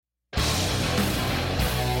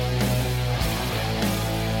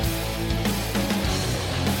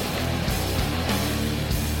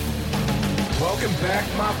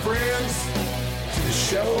my friends, to the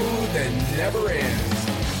show that never ends.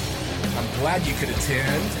 I'm glad you could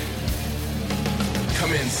attend.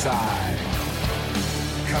 Come inside.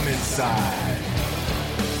 Come inside.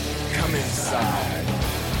 Come inside.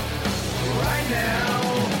 Right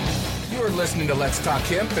now, you are listening to Let's Talk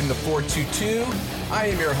Hemp in the 422. I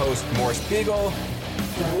am your host, Morris Beagle.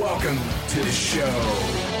 Welcome to the show.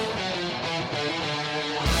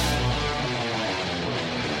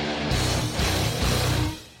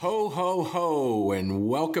 Ho, ho, ho, and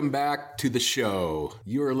welcome back to the show.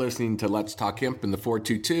 You are listening to Let's Talk Hemp in the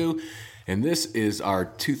 422, and this is our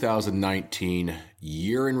 2019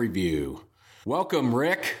 Year in Review. Welcome,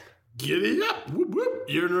 Rick. Giddy up. Whoop, whoop.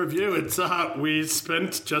 Year in Review. It's we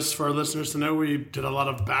spent, just for our listeners to know, we did a lot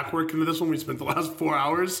of back work into this one. We spent the last 4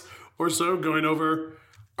 hours or so going over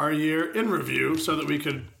our year in review so that we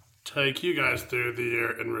could take you guys through the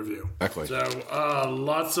year in review. Exactly. So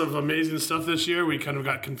lots of amazing stuff this year. We kind of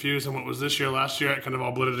got confused on what was this year. Last year, it kind of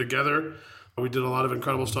all blended together. We did a lot of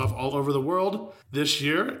incredible stuff all over the world this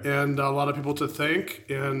year, and a lot of people to thank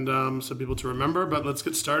and some people to remember. But let's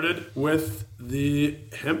get started with the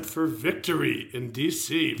Hemp for Victory in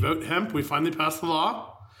D.C. Vote hemp. We finally passed the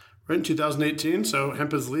law, right, in 2018, so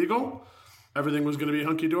hemp is legal. Everything was going to be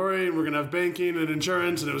hunky-dory, and we're going to have banking and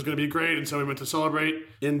insurance, and it was going to be great. And so we went to celebrate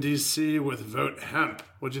in D.C. with Vote Hemp.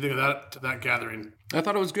 What did you think of that gathering? I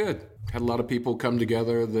thought it was good. Had a lot of people come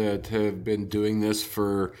together that have been doing this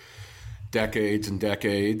for decades and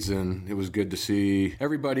decades, and it was good to see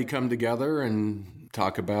everybody come together and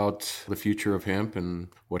talk about the future of hemp and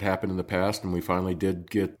what happened in the past. And we finally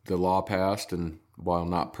did get the law passed, and while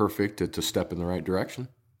not perfect, it's a step in the right direction.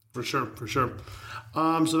 For sure, for sure.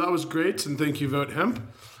 So that was great, and thank you, Vote Hemp.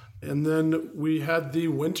 And then we had the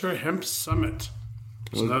Winter Hemp Summit.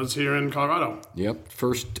 So that was here in Colorado. Yep,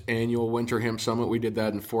 first annual Winter Hemp Summit. We did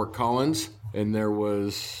that in Fort Collins, and there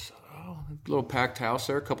was a little packed house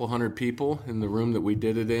there, a couple hundred people in the room that we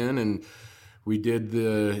did it in, and we did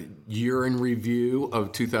the year in review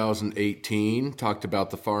of 2018, talked about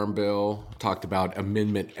the Farm Bill, talked about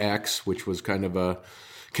Amendment X, which was kind of a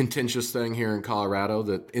contentious thing here in Colorado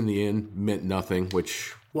that in the end meant nothing,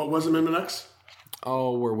 which... What was Amendment X?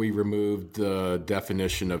 Oh, where we removed the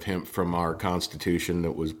definition of hemp from our Constitution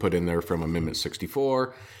that was put in there from Amendment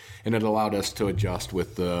 64, and it allowed us to adjust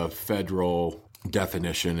with the federal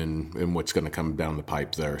definition and what's going to come down the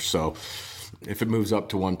pipe there. So if it moves up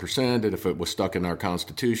to 1%, and if it was stuck in our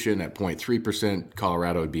Constitution at 0.3%,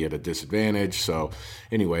 Colorado would be at a disadvantage. So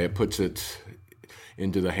anyway, it puts it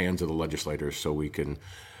into the hands of the legislators so we can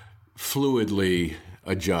fluidly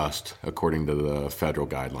adjust according to the federal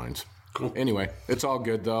guidelines. Cool. Anyway, it's all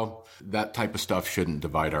good, though. That type of stuff shouldn't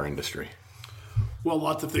divide our industry. Well,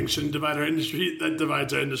 lots of things shouldn't divide our industry. That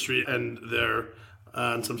divides our industry and their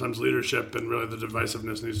and sometimes leadership, and really the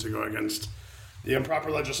divisiveness needs to go against the improper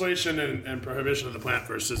legislation and prohibition of the plant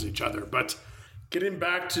versus each other. But getting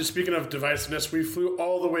back to, speaking of divisiveness, we flew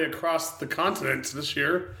all the way across the continent this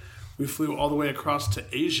year. We flew all the way across to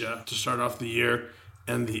Asia to start off the year,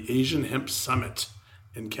 and the Asian Hemp Summit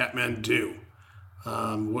in Kathmandu.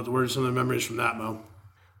 What were some of the memories from that, Mo?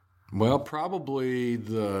 Well, probably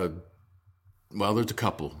there's a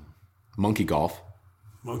couple. Monkey golf.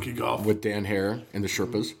 Monkey golf. With Dan Hare and the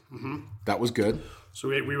Sherpas. Mm-hmm. That was good. So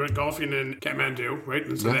we went golfing in Kathmandu, right?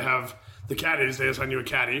 And so they have the caddies. They assign you a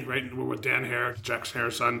caddy, right? We're with Dan Hare, Jack's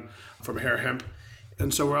Hare's son from Hare Hemp.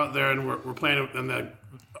 And so we're out there and we're playing, and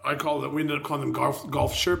we ended up calling them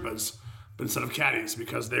golf Sherpas, but instead of caddies,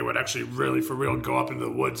 because they would actually really, for real, go up into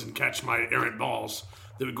the woods and catch my errant balls.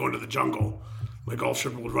 They would go into the jungle. My golf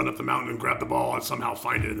Sherpa would run up the mountain and grab the ball and somehow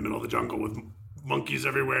find it in the middle of the jungle with monkeys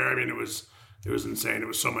everywhere. I mean, it was insane. It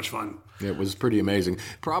was so much fun. It was pretty amazing.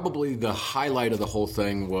 Probably the highlight of the whole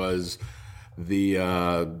thing was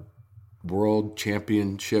the World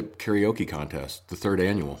Championship Karaoke Contest, the third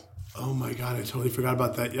annual. Oh my God, I totally forgot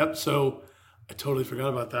about that. Yep, so I totally forgot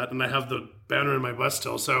about that. And I have the banner in my bus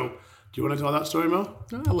still. So do you want to tell that story, Mo?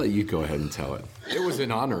 I'll let you go ahead and tell it. It was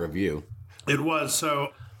in honor of you. It was.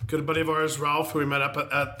 So a good buddy of ours, Ralph, who we met up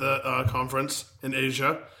at the conference in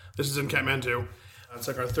Asia. This is in Kathmandu. It's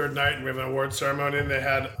like our third night, and we have an award ceremony. And they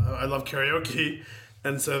had I Love Karaoke.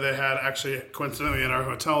 And so they had actually, coincidentally, in our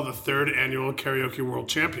hotel, the third annual Karaoke World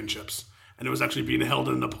Championships. And it was actually being held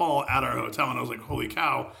in Nepal at our hotel. And I was like, holy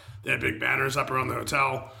cow. They had big banners up around the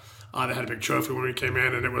hotel. They had a big trophy when we came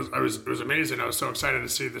in, and it was amazing. I was so excited to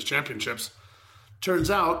see this championships.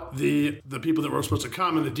 Turns out the people that were supposed to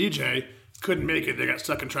come and the DJ couldn't make it. They got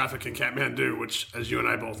stuck in traffic in Kathmandu, which, as you and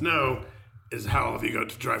I both know, is hell if you go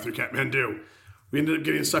to drive through Kathmandu. we ended up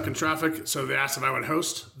getting stuck in traffic, so they asked if I would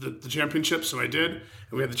host the championship, so I did. And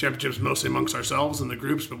we had the championships mostly amongst ourselves in the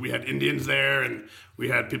groups, but we had Indians there, and we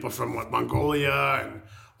had people from Mongolia and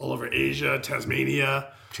all over Asia,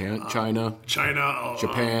 Tasmania. China,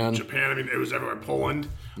 Japan. I mean, it was everywhere. Poland,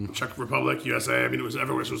 Czech Republic, USA. I mean, it was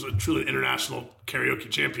everywhere. So it was a truly international karaoke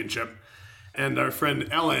championship. And our friend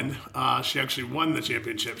Ellen, she actually won the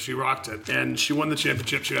championship. She rocked it. And she won the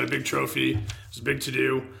championship. She got a big trophy. It was big to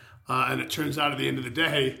do. And it turns out at the end of the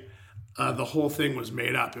day, the whole thing was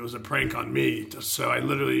made up. It was a prank on me. So I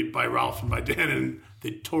literally, by Ralph and by Dan, and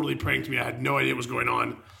they totally pranked me. I had no idea what was going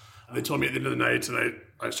on. They told me at the end of the night, and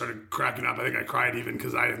I started cracking up. I think I cried even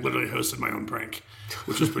because I literally hosted my own prank,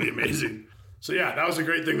 which was pretty amazing. So yeah, that was a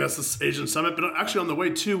great thing. That's this Asian Summit. But actually on the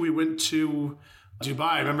way too, we went to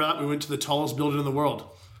Dubai. Remember that? We went to the tallest building in the world.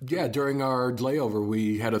 Yeah, during our layover,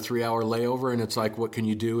 we had a 3-hour layover, and it's like, what can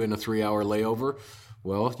you do in a 3-hour layover?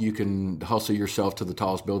 Well, you can hustle yourself to the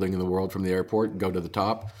tallest building in the world from the airport, go to the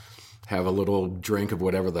top, have a little drink of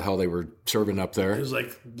whatever the hell they were serving up there. It was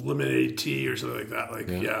like lemonade tea or something like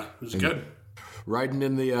that. Yeah, it was good. Riding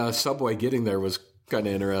in the subway, getting there was kind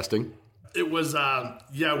of interesting. It was,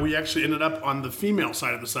 we actually ended up on the female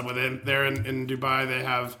side of the subway. There in Dubai, they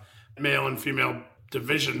have male and female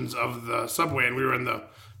divisions of the subway, and we were in the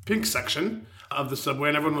pink section of the subway,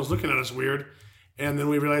 and everyone was looking at us weird. And then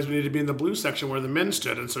we realized we needed to be in the blue section where the men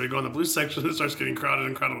stood. And so we go in the blue section, and it starts getting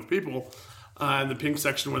crowded with people. And the pink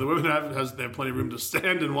section where the women they have plenty of room to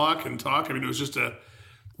stand and walk and talk. I mean, it was just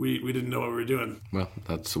we didn't know what we were doing. Well,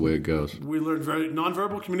 that's the way it goes. We learned very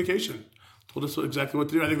nonverbal communication. Told us exactly what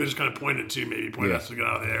to do. I think they just kind of pointed us to get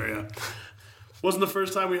out of the area. Wasn't the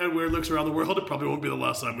first time we had weird looks around the world. It probably won't be the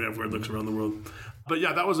last time we have weird looks around the world. But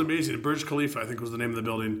yeah, that was amazing. Burj Khalifa, I think, was the name of the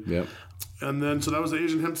building. Yep. And then, so that was the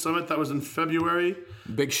Asian Hemp Summit. That was in February.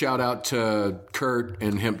 Big shout out to Kurt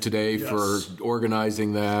and Hemp Today for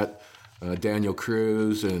organizing that. Daniel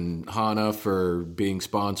Cruz and Hannah for being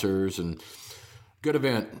sponsors, and good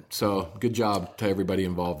event. So good job to everybody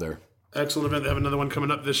involved there. Excellent event. They have another one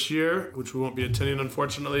coming up this year, which we won't be attending,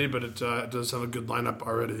 unfortunately, but it does have a good lineup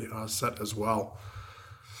already set as well.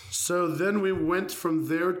 So then we went from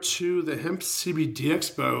there to the Hemp CBD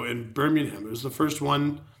Expo in Birmingham. It was the first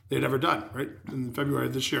one they'd ever done, right, in February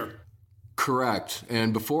of this year. Correct.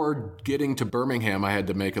 And before getting to Birmingham, I had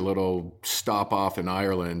to make a little stop off in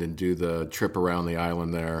Ireland and do the trip around the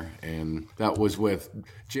island there. And that was with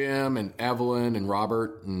Jim and Evelyn and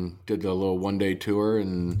Robert, and did a little one-day tour.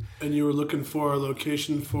 And you were looking for a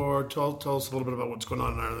location for, tell us a little bit about what's going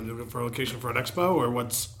on in Ireland. You're looking for a location for an expo, or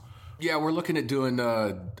what's... Yeah, we're looking at doing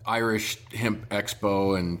Irish Hemp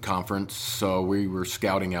Expo and conference, so we were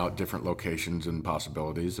scouting out different locations and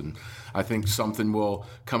possibilities, and I think something will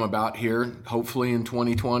come about here, hopefully in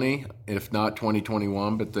 2020, if not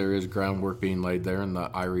 2021, but there is groundwork being laid there, and the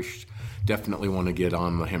Irish definitely want to get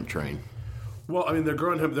on the hemp train. Well, I mean, they're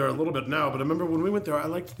growing hemp there a little bit now, but I remember when we went there, I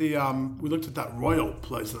liked we looked at that Royal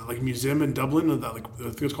place, that museum in Dublin, and that, I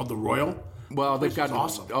think it's called the Royal. Well, they've got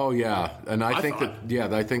awesome. Oh yeah, and I think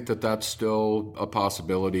that that's still a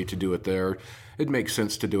possibility to do it there. It makes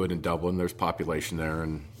sense to do it in Dublin. There's population there,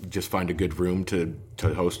 and just find a good room to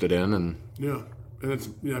host it in. And yeah, and it's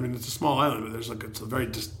it's a small island, but it's very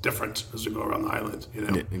different as you go around the island.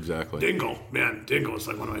 Exactly. Dingle is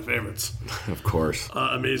like one of my favorites. Of course.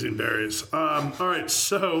 Amazing berries. All right,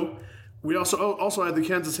 so we also had the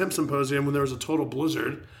Kansas Hemp Symposium when there was a total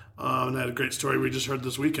blizzard. And I had a great story we just heard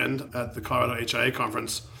this weekend at the Colorado HIA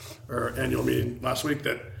conference, or annual meeting last week,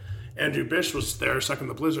 that Andrew Bish was there sucking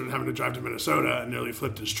the blizzard and having to drive to Minnesota and nearly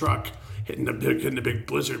flipped his truck, hitting a big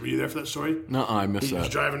blizzard. Were you there for that story? No, I missed that. He was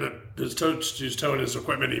driving he was towing his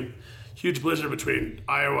equipment. Huge blizzard between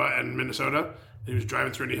Iowa and Minnesota. And he was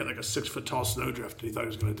driving through and he hit like a 6-foot tall snowdrift, and he thought he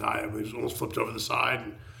was going to die. He was almost flipped over the side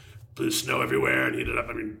and blew snow everywhere, and he ended up,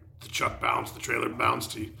 the truck bounced, the trailer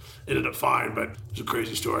bounced, he ended up fine, but it was a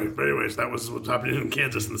crazy story. But anyways, that was what's happening in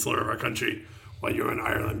Kansas, in the center of our country, while you were in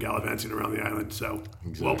Ireland, gallivanting around the island. So,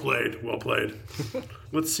 exactly. Well played.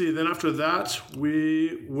 Let's see, then after that,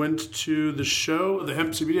 we went to the show, the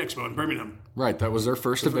Hemp CBD Expo in Birmingham. Right, that was their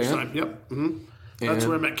first event. First time, yep. Mm-hmm. That's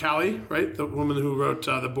where I met Callie, right? The woman who wrote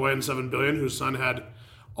The Boy and 7 Billion, whose son had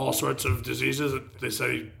all sorts of diseases. They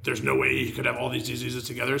said there's no way he could have all these diseases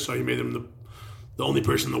together, so he made him the only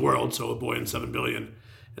person in the world, so A Boy and 7 Billion.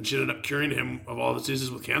 And she ended up curing him of all the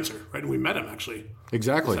diseases with cancer, right? And we met him, actually.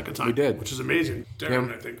 Exactly. The second time, we did. Which is amazing.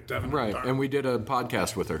 Devin, I think. Devin. Right, and we did a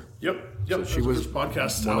podcast with her. Yep. So she was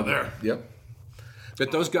podcast out there. Yep. But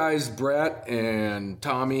those guys, Brett and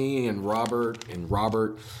Tommy and Robert,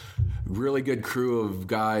 really good crew of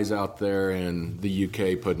guys out there in the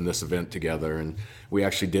UK putting this event together. And we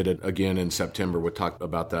actually did it again in September. We'll talk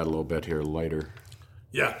about that a little bit here later.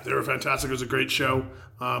 Yeah, they were fantastic. It was a great show.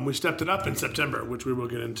 We stepped it up in September, which we will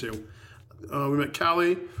get into. We met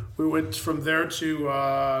Cali. We went from there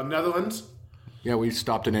to Netherlands. Yeah, we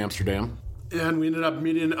stopped in Amsterdam. And we ended up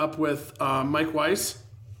meeting up with Mike Weiss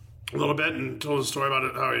a little bit and told a story about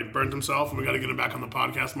it, how he burned himself. And we got to get him back on the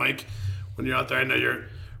podcast, Mike, when you're out there. I know you're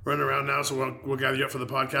running around now, so we'll gather you up for the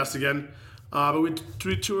podcast again. But we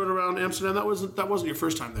toured around Amsterdam. That wasn't your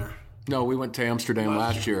first time there. No, we went to Amsterdam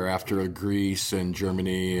last year after Greece and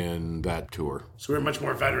Germany and that tour. So we're much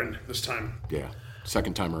more veteran this time. Yeah,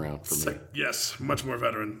 second time around for me. Yes, much more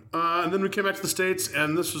veteran. And then we came back to the States,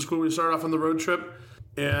 and this was cool. We started off on the road trip,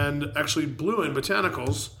 and actually Blue and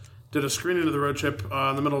Botanicals did a screening of the road trip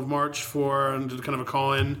in the middle of March and did kind of a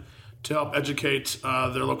call-in to help educate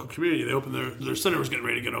their local community. They opened their center was getting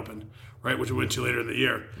ready to get open, right, which we went to later in the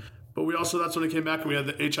year. But that's when we came back and we had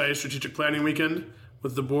the HIA Strategic Planning Weekend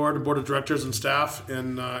with the board of directors and staff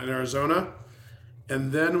in Arizona.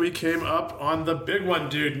 And then we came up on the big one,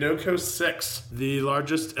 dude, NOCO 6, the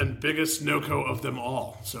largest and biggest NOCO of them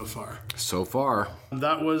all so far. So far.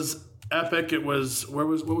 That was epic. It was, what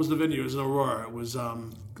was the venue? It was in Aurora. It was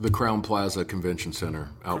the Crown Plaza Convention Center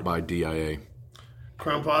out by DIA.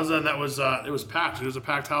 Crown Plaza, and that was it was packed. It was a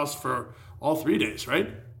packed house for all 3 days, right?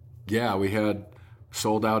 Yeah, we had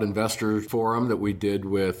sold out investor forum that we did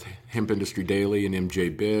with Hemp Industry Daily and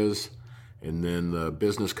MJ Biz, and then the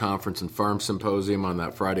business conference and farm symposium on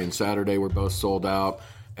that Friday and Saturday were both sold out.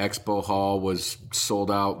 Expo Hall was sold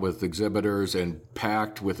out with exhibitors and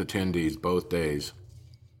packed with attendees both days.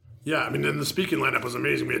 Yeah, I mean, and the speaking lineup was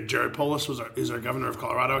amazing. We had Jared Polis, is our governor of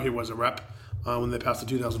Colorado. He was a rep when they passed the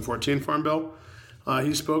 2014 Farm Bill.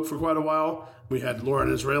 He spoke for quite a while. We had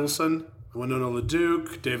Lauren Israelson, Winona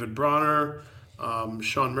LaDuke, David Bronner,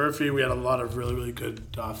 Sean Murphy. We had a lot of really, really good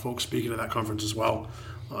folks speaking at that conference as well.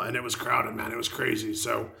 And it was crowded, man. It was crazy.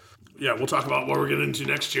 So, yeah, we'll talk about what we're getting into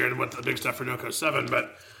next year and what the big stuff for NOCO 7.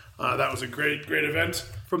 But that was a great, great event.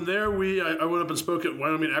 From there, I went up and spoke at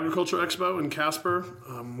Wyoming Agriculture Expo in Casper.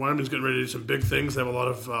 Wyoming's getting ready to do some big things. They have a lot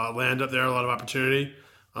of land up there, a lot of opportunity,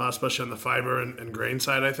 especially on the fiber and grain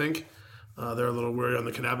side, I think. They're a little worried on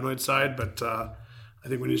the cannabinoid side, but I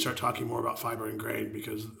think we need to start talking more about fiber and grain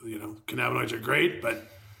because, cannabinoids are great, but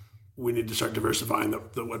we need to start diversifying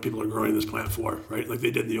what people are growing this plant for, right? Like they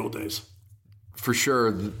did in the old days. For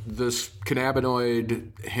sure. This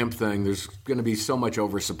cannabinoid hemp thing, there's going to be so much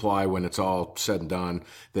oversupply when it's all said and done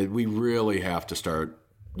that we really have to start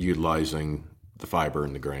utilizing the fiber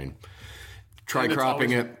and the grain. Try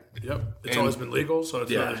cropping it. Yep. It's always been legal, so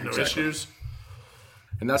there's no issues.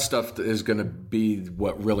 And that stuff is going to be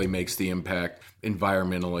what really makes the impact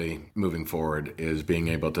environmentally moving forward, is being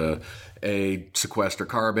able to, sequester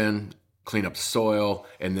carbon, clean up the soil,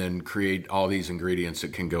 and then create all these ingredients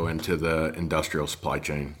that can go into the industrial supply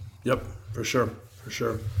chain. Yep, for sure.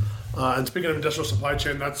 And speaking of industrial supply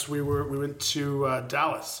chain, we went to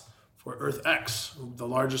Dallas for EarthX, the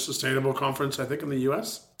largest sustainable conference, I think, in the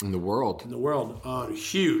U.S. In the world.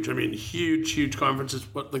 Huge. I mean, huge conferences.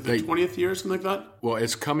 What, like the 20th year, something like that? Well,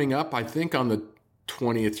 it's coming up, I think, on the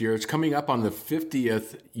 20th year. It's coming up on the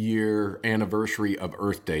 50th year anniversary of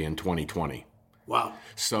Earth Day in 2020. Wow.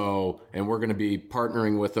 So, and we're going to be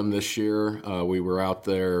partnering with them this year. We were out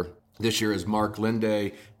there this year as Mark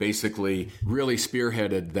Linde basically really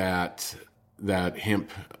spearheaded that hemp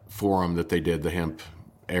forum that they did, the hemp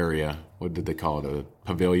area. What did they call it? A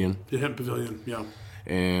pavilion? The hemp pavilion, yeah.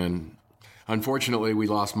 And unfortunately, we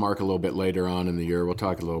lost Mark a little bit later on in the year. We'll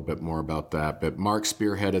talk a little bit more about that. But Mark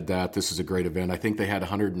spearheaded that. This is a great event. I think they had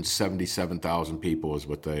 177,000 people is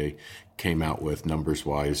what they came out with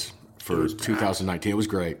numbers-wise for 2019. It was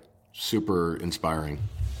great. Super inspiring.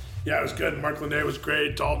 Yeah, it was good. Mark Linde was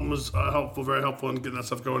great. Dalton was very helpful in getting that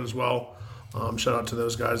stuff going as well. Shout out to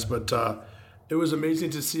those guys. But it was amazing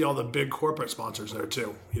to see all the big corporate sponsors there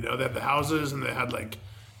too. They had the houses and they had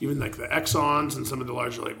even the Exxons and some of the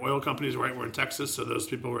larger oil companies were in Texas. So those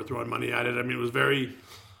people were throwing money at it. I mean, it was very,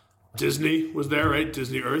 Disney was there, right?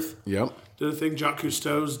 Disney Earth. Yep. Did a thing, Jacques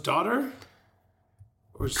Cousteau's daughter?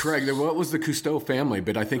 Correct. What was the Cousteau family?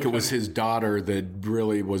 But I think it was his daughter that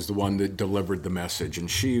really was the one that delivered the message.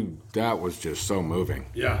 And that was just so moving.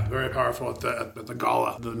 Yeah, very powerful at the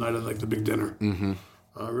gala, the night of the big dinner. Mm-hmm.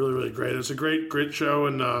 Really, really great. It's a great show.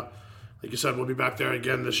 And like you said, we'll be back there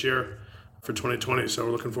again this year for 2020. So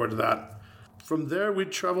we're looking forward to that. From there, we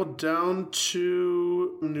traveled down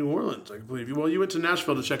to New Orleans, I believe. Well, you went to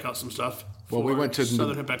Nashville to check out some stuff. Well, we went to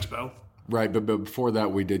Southern Hemp Expo. Right, but before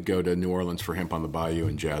that, we did go to New Orleans for Hemp on the Bayou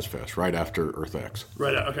and Jazz Fest right after Earth X.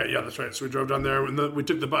 Right. Okay. Yeah, that's right. So we drove down there, and we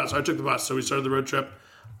took the bus. I took the bus, so we started the road trip.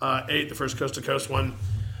 Ate the first coast to coast one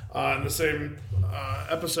in the same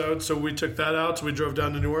episode. So we took that out. So we drove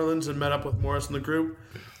down to New Orleans and met up with Morris and the group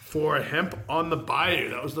for Hemp on the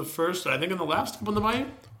Bayou. That was the first, I think, and the last Hemp on the Bayou.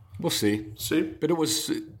 We'll see. But it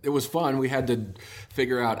was fun. We had to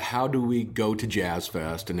figure out how do we go to Jazz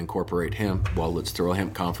Fest and incorporate hemp. Well, let's throw a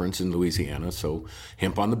hemp conference in Louisiana. So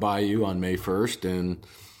Hemp on the Bayou on May 1st, and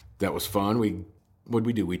that was fun. What'd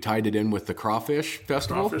we do? We tied it in with the Crawfish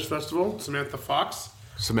Festival. Crawfish Festival. Samantha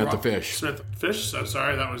Fish. Samantha Fish. So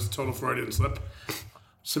sorry, that was a total Freudian slip.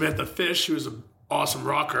 Samantha Fish, who was an awesome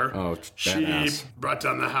rocker. Oh, badass. She brought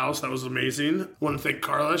down the house. That was amazing. Want to thank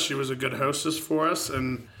Carla. She was a good hostess for us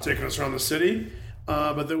and taking us around the city.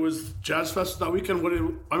 But there was Jazz Fest that weekend.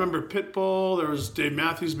 I remember Pitbull. There was Dave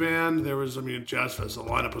Matthews Band. There was, Jazz Fest. The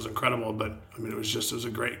lineup was incredible. But it was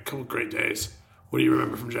a couple great days. What do you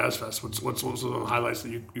remember from Jazz Fest? What's some of the highlights that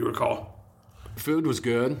you recall? Food was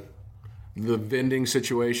good. The vending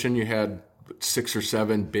situation, you had 6 or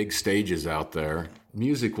 7 big stages out there.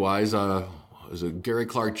 Music-wise, was it Gary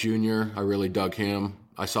Clark Jr.? I really dug him.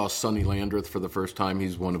 I saw Sonny Landreth for the first time.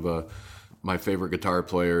 He's one of my favorite guitar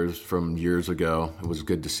players from years ago. It was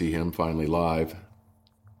good to see him finally live.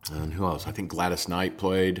 And who else? I think Gladys Knight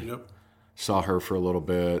played. Yep. Saw her for a little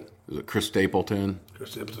bit. Was it Chris Stapleton?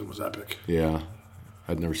 Chris Stapleton was epic. Yeah.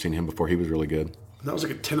 I'd never seen him before. He was really good. And that was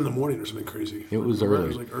like at 10 in the morning or something crazy. It was early. It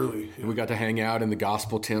was like early. Yeah. And we got to hang out in the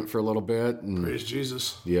gospel tent for a little bit. And praise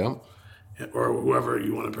Jesus. Yeah. Or whoever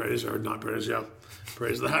you want to praise or not praise, yeah.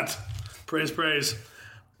 Praise that. Praise.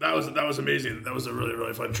 That was amazing. That was a really,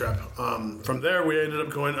 really fun trip. From there, we ended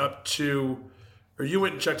up going up to, or you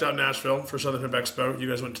went and checked out Nashville for Southern Hemp Expo. You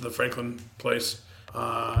guys went to the Franklin place.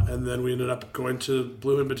 And then we ended up going to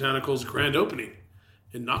Blue Hen Botanical's grand opening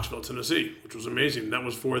in Knoxville, Tennessee, which was amazing. That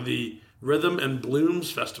was for the Rhythm and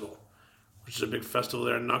Blooms Festival, which is a big festival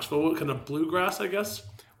there in Knoxville. What kind of bluegrass, I guess?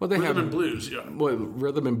 Well, they Rhythm have and blues, yeah. Well,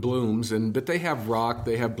 rhythm and blooms, but they have rock,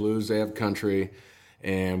 they have blues, they have country,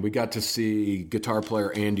 and we got to see guitar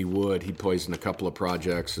player Andy Wood. He plays in a couple of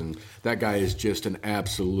projects, and that guy is just an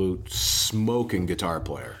absolute smoking guitar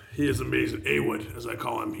player. He is amazing. A-Wood, as I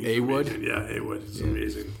call him. A-Wood? Yeah, A-Wood. He's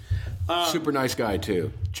amazing. Super nice guy,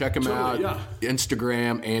 too. Check him out. Yeah.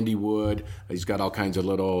 Instagram, Andy Wood. He's got all kinds of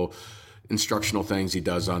little instructional things he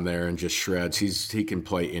does on there and just shreds. He can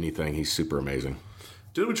play anything. He's super amazing.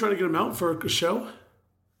 Didn't we try to get him out for a show?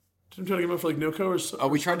 Didn't we try to get him out for like NOCO or something? Oh,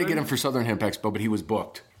 we tried to get him for Southern Hemp Expo, but he was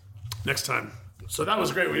booked. Next time. So that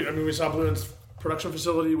was great. We saw Blue Hen's production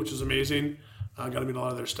facility, which is amazing. Got to meet a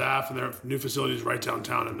lot of their staff, and their new facility is right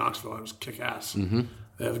downtown in Knoxville. It was kick-ass. Mm-hmm.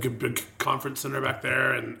 They have a good big conference center back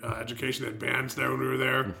there and education. They had bands there when we were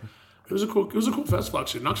there. Mm-hmm. It was a cool festival,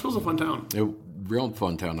 actually. Knoxville's a fun town. Real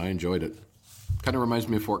fun town. I enjoyed it. Kind of reminds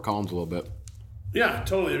me of Fort Collins a little bit. Yeah,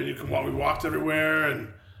 totally. We walked everywhere, and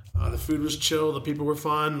the food was chill. The people were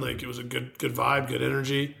fun. Like, it was a good vibe, good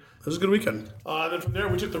energy. It was a good weekend. Then from there,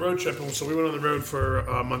 we took the road trip. So we went on the road for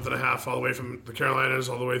a month and a half, all the way from the Carolinas,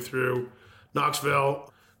 all the way through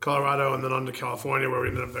Knoxville, Colorado, and then on to California, where we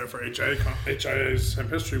ended up there for HIA's Hemp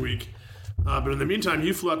History Week. But in the meantime,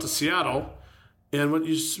 you flew out to Seattle, and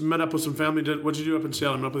you met up with some family. What did you do up in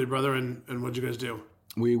Seattle? Met up with your brother, and what did you guys do?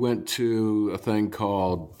 We went to a thing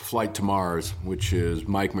called Flight to Mars, which is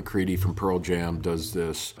Mike McCready from Pearl Jam does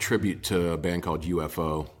this tribute to a band called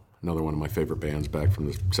UFO, another one of my favorite bands back from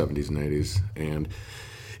the 70s and 80s. And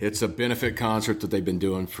it's a benefit concert that they've been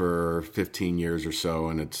doing for 15 years or so,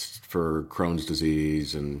 and it's for Crohn's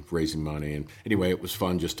disease and raising money. And anyway, it was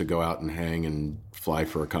fun just to go out and hang and fly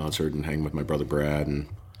for a concert and hang with my brother Brad and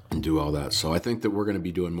do all that. So I think that we're going to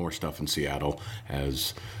be doing more stuff in Seattle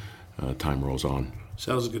as time rolls on.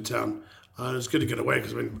 Seattle's a good town. It's good to get away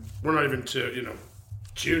because we're not even to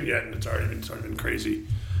June yet, and it's already been crazy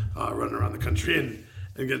running around the country and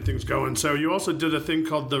getting things going. So you also did a thing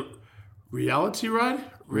called the Realities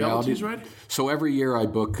Ride. So every year I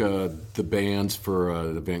book the bands for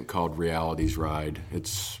an event called Realities Ride.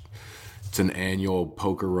 It's an annual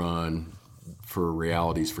poker run for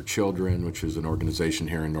Realities for Children, which is an organization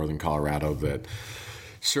here in Northern Colorado that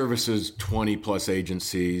services 20-plus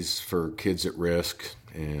agencies for kids at risk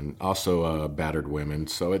and also battered women.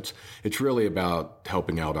 So it's really about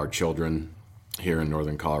helping out our children here in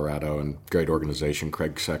Northern Colorado, and great organization.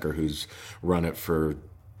 Craig Secker, who's run it for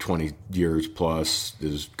 20 years plus,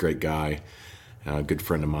 is a great guy, a good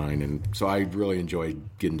friend of mine. And so I really enjoy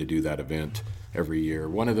getting to do that event every year.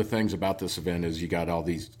 One of the things about this event is you got all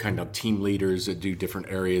these kind of team leaders that do different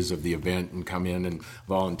areas of the event and come in and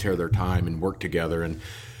volunteer their time and work together. And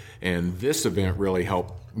And this event really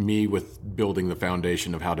helped me with building the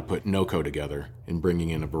foundation of how to put NOCO together and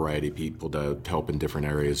bringing in a variety of people to help in different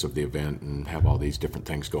areas of the event and have all these different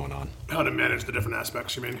things going on. How to manage the different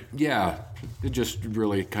aspects, you mean? Yeah, it just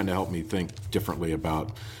really kind of helped me think differently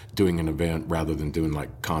about doing an event rather than doing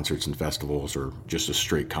like concerts and festivals or just a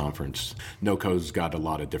straight conference. NOCO's got a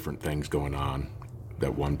lot of different things going on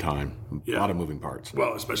at one time. A lot of moving parts.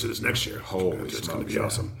 Well, especially this next year. It's going to be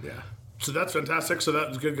awesome. Yeah. So that's fantastic. So that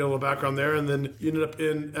was good to get a little background there. And then you ended up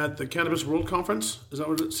at the Cannabis World Conference. Is that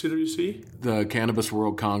what it's CWC? The Cannabis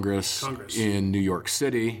World Congress in New York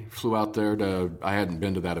City. Flew out there I hadn't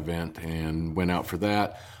been to that event and went out for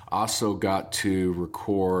that. Also got to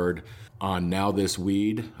record on Now This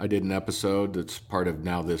Weed. I did an episode that's part of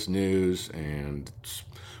Now This News and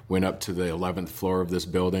went up to the 11th floor of this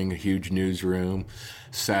building, a huge newsroom,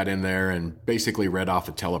 sat in there and basically read off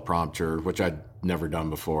a teleprompter, which I'd never done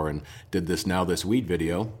before, and did this Now This Weed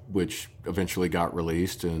video, which eventually got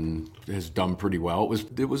released and has done pretty well.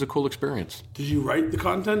 It was a cool experience. Did you write the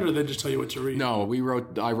content, or did they just tell you what to read? No,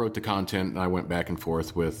 I wrote the content, and I went back and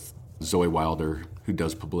forth with Zoe Wilder, who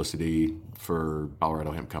does publicity for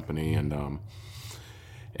Colorado Hemp Company, and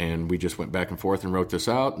we just went back and forth and wrote this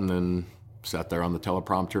out, and then sat there on the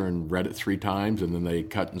teleprompter and read it 3 times, and then they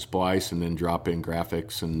cut and splice and then drop in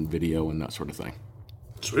graphics and video and that sort of thing.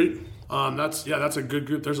 Sweet. That's a good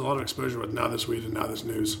group. There's a lot of exposure with Now This Weed and Now This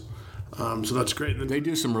News. So that's great. And they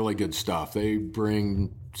do some really good stuff. They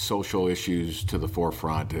bring social issues to the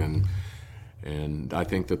forefront, and I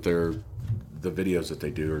think that the videos that they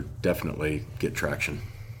do are definitely get traction.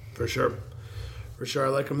 For sure. I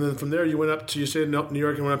like them. Then from there, you went up to, you stayed in New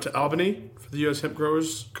York and went up to Albany for the U.S. Hemp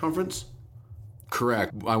Growers Conference?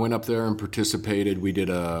 Correct. I went up there and participated. We did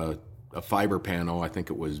a fiber panel. I think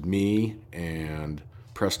it was me and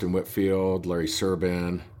Preston Whitfield, Larry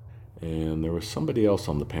Serbin, and there was somebody else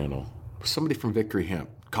on the panel. Somebody from Victory Hemp.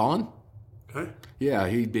 Colin? Okay. Yeah,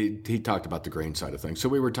 he talked about the grain side of things. So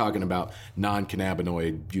we were talking about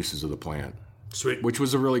non-cannabinoid uses of the plant. Sweet. Which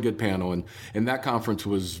was a really good panel, and that conference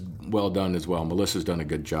was well done as well. Melissa's done a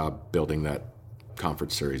good job building that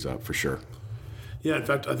conference series up, for sure. Yeah, in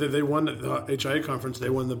fact, I think they won the HIA conference.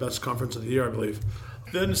 They won the best conference of the year, I believe.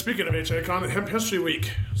 Then, speaking of HIA Con, Hemp History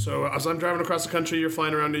Week. So as I'm driving across the country, you're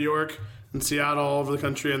flying around New York and Seattle, all over the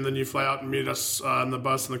country, and then you fly out and meet us on the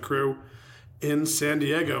bus and the crew in San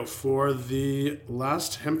Diego for the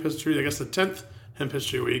last Hemp History, I guess the 10th Hemp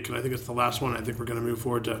History Week, and I think it's the last one. I think we're going to move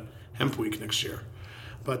forward to Hemp Week next year.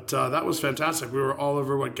 But that was fantastic. We were all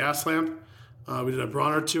over Gaslamp. We did a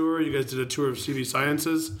Bronner tour. You guys did a tour of CV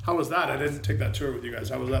Sciences. How was that? I didn't take that tour with you guys.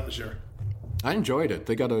 How was that this year? I enjoyed it.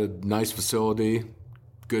 They got a nice facility,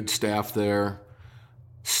 good staff there.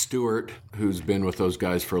 Stuart, who's been with those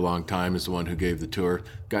guys for a long time, is the one who gave the tour.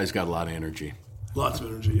 Guy's got a lot of energy. Lots of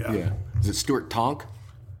energy, yeah. Yeah. Is it Stuart Tonk?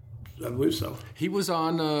 I believe so. He was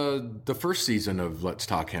on the first season of Let's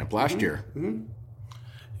Talk Hemp last year. Mm-hmm.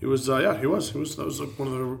 He was, he was. That was like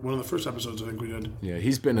one of the first episodes I think we did. Yeah,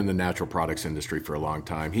 he's been in the natural products industry for a long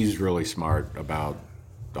time. He's really smart about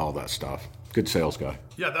all that stuff. Good sales guy.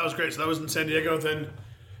 Yeah, that was great. So that was in San Diego. Then,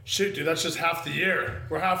 shoot, dude, that's just half the year.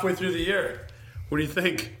 We're halfway through the year. What do you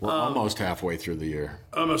think? We're almost halfway through the year.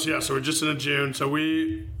 Almost, yeah. So we're just in June. So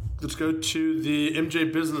let's go to the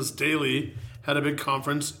MJ Business Daily. Had a big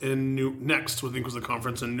conference next, I think was the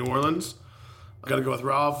conference in New Orleans. I got to go with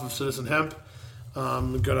Ralph of Citizen Hemp.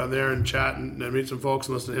 Go down there and chat and meet some folks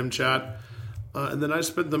and listen to him chat. And then I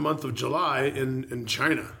spent the month of July in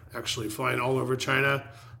China, actually flying all over China.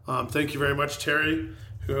 Thank you very much, Terry,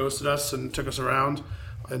 who hosted us and took us around,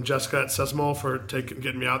 and Jessica at Sesmol for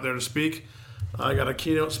getting me out there to speak. I got a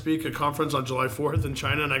keynote speak at a conference on July 4th in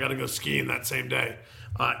China, and I got to go skiing that same day,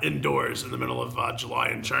 indoors in the middle of July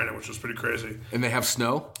in China, which was pretty crazy. And they have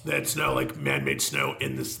snow? They had snow, like man-made snow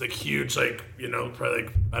in this like huge, like, probably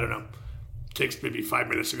like, I don't know, takes maybe 5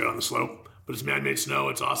 minutes to go down the slope, but it's man-made snow.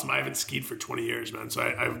 It's awesome. I haven't skied for 20 years, man, so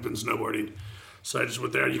I've been snowboarding. So I just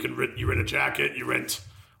went there. You rent a jacket, you rent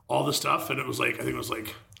all the stuff, and it was like, I think it was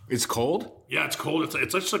like... It's cold? Yeah, it's cold.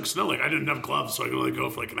 It's just like snow. Like, I didn't have gloves, so I could only go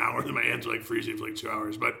for like an hour, and my hands were like freezing for like 2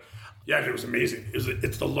 hours. But yeah, it was amazing.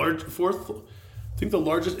 It's the largest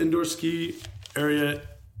indoor ski area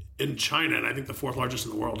in China, and I think the 4th largest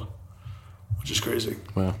in the world, which is crazy.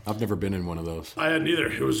 Well, I've never been in one of those. I hadn't either.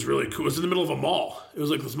 It was really cool. It was in the middle of a mall. It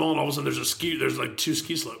was like this mall, and all of a sudden there's like 2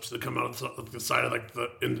 ski slopes that come out of the side of like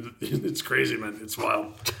it's crazy, man. It's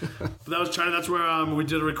wild. But that was China. That's where we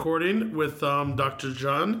did a recording with Dr.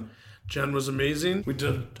 Jen. Jen was amazing. We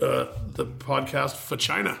did the podcast for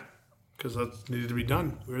China because that needed to be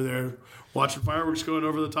done. We were there watching fireworks going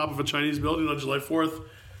over the top of a Chinese building on July 4th.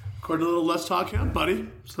 According to a little Let's Talk Hemp, buddy.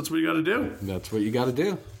 So that's what you got to do. That's what you got to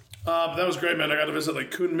do. But that was great, man. I got to visit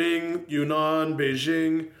like Kunming, Yunnan,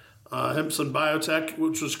 Beijing, Hempson Biotech,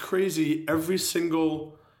 which was crazy. Every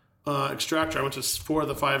single extractor, I went to 4 of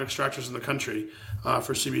the 5 extractors in the country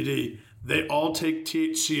for CBD. They all take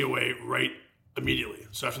THC away right immediately.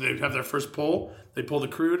 So after they have their first pull, they pull the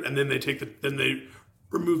crude, and then they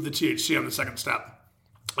remove the THC on the second step.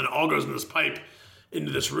 And it all goes in this pipe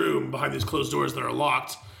into this room behind these closed doors that are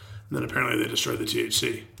locked. And then apparently they destroy the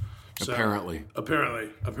THC. So, Apparently.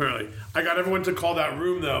 I got everyone to call that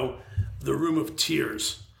room, though, the Room of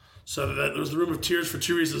Tears. So that was the Room of Tears for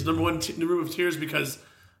 2 reasons. Number one, the Room of Tears because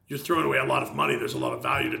you're throwing away a lot of money. There's a lot of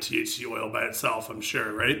value to THC oil by itself, I'm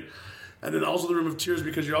sure, right? And then also the Room of Tears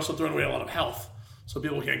because you're also throwing away a lot of health. So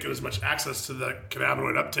people can't get as much access to the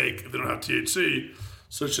cannabinoid uptake if they don't have THC.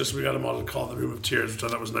 So it's just we got them all to call it the Room of Tears, which I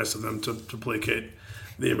thought was nice of them to placate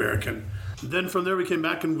the American. Then from there we came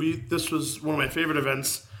back and this was one of my favorite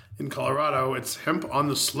events in Colorado. It's Hemp on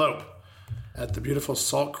the Slope at the beautiful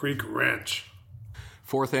Salt Creek Ranch.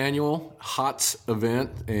 4th annual HOTS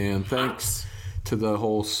event, and thanks to the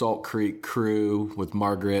whole Salt Creek crew with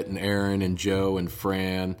Margaret and Aaron and Joe and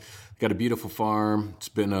Fran. Got a beautiful farm. It's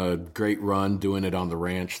been a great run doing it on the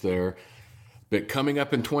ranch there. But coming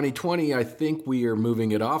up in 2020, I think we are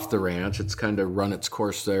moving it off the ranch. It's kind of run its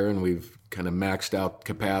course there, and we've kind of maxed out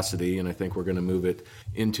capacity, and I think we're going to move it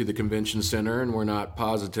into the convention center, and we're not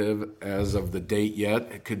positive as of the date yet.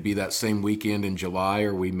 It could be that same weekend in July,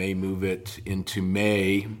 or we may move it into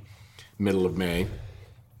May, middle of May.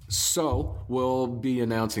 So we'll be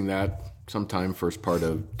announcing that sometime first part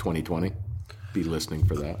of 2020. Be listening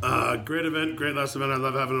for that. Great event, great last event. I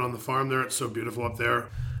love having it on the farm there. It's so beautiful up there.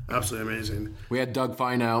 Absolutely amazing. We had Doug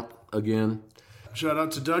Fine out again. Shout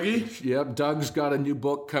out to Dougie. Yep, Doug's got a new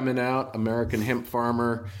book coming out, American Hemp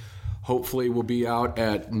Farmer. Hopefully will be out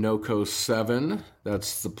at NOCO 7.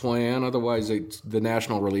 That's the plan. Otherwise, the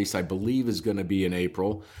national release, I believe, is going to be in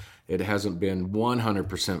April. It hasn't been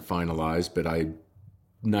 100% finalized, but I'm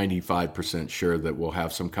 95% sure that we'll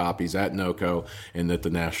have some copies at NOCO and that the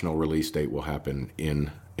national release date will happen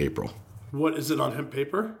in April. What is it on hemp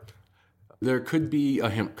paper? There could be a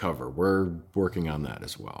hemp cover. We're working on that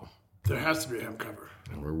as well. There has to be a hemp cover.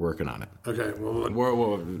 And we're working on it. Okay,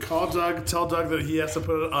 well, call Doug, tell Doug that he has to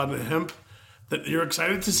put it on the hemp, that you're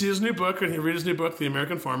excited to see his new book and read his new book, The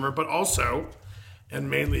American Farmer, but also, and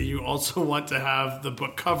mainly, you also want to have the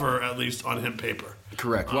book cover at least on hemp paper.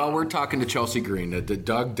 Correct. Well, we're talking to Chelsea Green.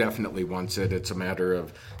 Doug definitely wants it. It's a matter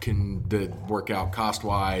of can the work out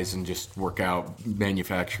cost-wise and just work out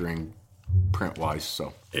manufacturing print-wise.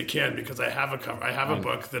 So it can, because I have a cover. I have a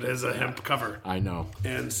book that is a hemp cover. I know.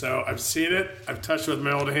 And so I've seen it. I've touched it with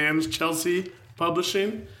my old hands. Chelsea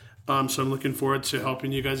Publishing. So I'm looking forward to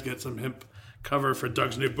helping you guys get some hemp cover for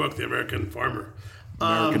Doug's new book, The American Farmer.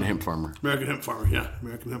 American Hemp Farmer. American Hemp Farmer, yeah.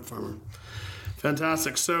 American Hemp Farmer.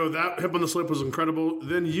 Fantastic. So that Hemp on the Slope was incredible.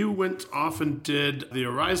 Then you went off and did the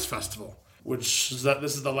Arise Festival, which is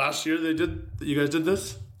this is the last year you guys did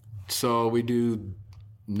this? So we do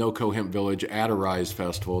NOCO Hemp Village at Arise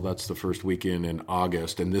Festival. That's the first weekend in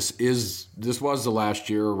August. And this was the last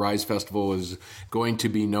year. Arise Festival is going to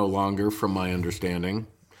be no longer, from my understanding.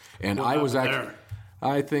 And I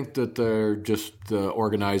think that the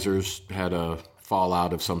organizers had a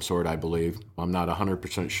fallout of some sort, I believe. I'm not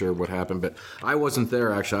 100% sure what happened, but I wasn't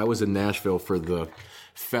there, actually. I was in Nashville for the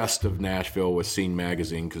Fest of Nashville with Scene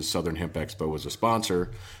Magazine because Southern Hemp Expo was a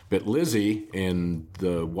sponsor. But Lizzie and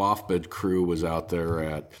the WAFBA crew was out there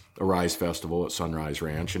at Arise Festival at Sunrise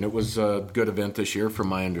Ranch, and it was a good event this year, from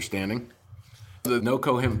my understanding. The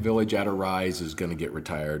NOCO Hemp Village at Arise is going to get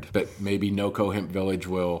retired, but maybe NOCO Hemp Village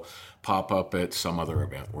will pop up at some other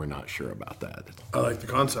event. We're not sure about that. I like the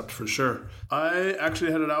concept for sure. I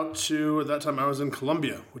actually headed out to, at that time I was in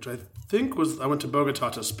Colombia, which I think I went to Bogota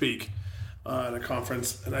to speak at a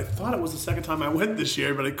conference, and I thought it was the second time I went this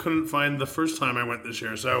year, but I couldn't find the first time I went this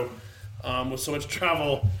year. So with so much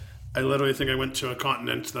travel, I literally think I went to a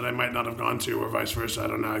continent that I might not have gone to, or vice versa. I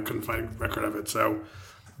don't know. I couldn't find a record of it. So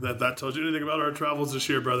that tells you anything about our travels this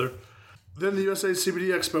year, brother. Then the USA CBD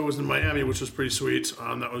Expo was in Miami, which was pretty sweet.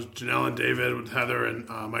 That was Janelle and David with Heather, and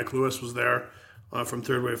Mike Lewis was there from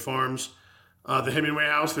Third Wave Farms. The Hemingway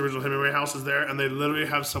House, the original Hemingway House, is there, and they literally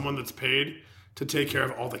have someone that's paid to take care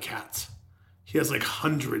of all the cats. He has like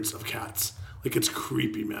hundreds of cats. Like, it's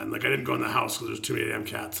creepy, man. Like, I didn't go in the house because there's too many damn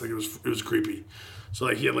cats. Like, it was creepy. So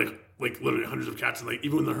like he had like literally hundreds of cats, and like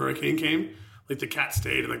even when the hurricane came, like the cat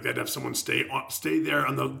stayed, and like they'd have someone stay there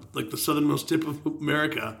on the southernmost tip of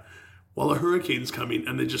America while a hurricane's coming,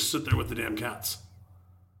 and they just sit there with the damn cats.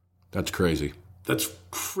 That's crazy. That's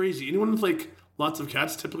crazy. Anyone with like lots of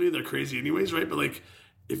cats. Typically, they're crazy anyways, right? But like,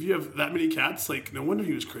 if you have that many cats, like, no wonder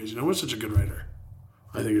he was crazy. No wonder he's such a good writer.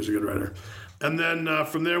 I think he was a good writer. And then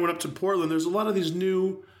from there, went up to Portland. There's a lot of these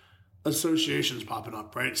new associations popping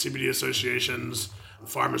up, right? CBD associations,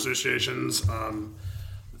 farm associations.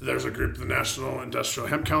 There's a group, the National Industrial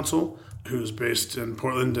Hemp Council, who's based in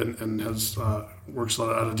Portland and has works a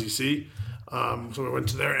lot out of DC. So we went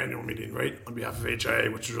to their annual meeting, right, on behalf of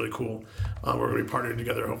HIA, which is really cool. We're going to be partnering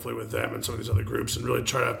together, hopefully, with them and some of these other groups, and really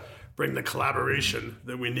try to bring the collaboration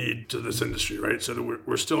that we need to this industry, right? So that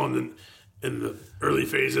we're still in the early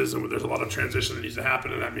phases, and there's a lot of transition that needs to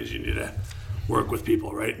happen, and that means you need to work with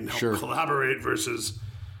people, right, and help collaborate versus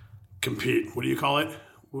compete. What do you call it?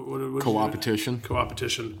 What Co-opetition.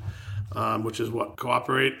 Co-opetition, which is what?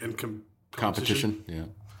 Cooperate and competition. Yeah.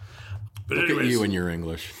 But Look anyways, at you and your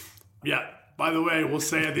English. Yeah. By the way, we'll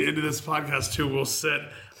say at the end of this podcast, too,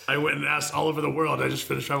 I went and asked all over the world. I just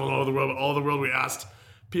finished traveling all over the world. But all over the world, we asked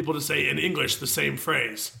people to say in English the same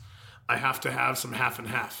phrase. I have to have some half and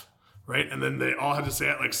half, right? And then they all had to say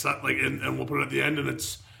it and we'll put it at the end. And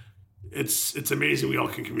it's amazing we all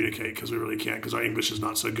can communicate, because we really can't, because our English is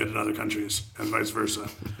not so good in other countries and vice versa.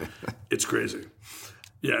 It's crazy.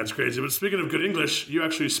 Yeah, it's crazy. But speaking of good English, you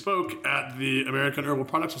actually spoke at the American Herbal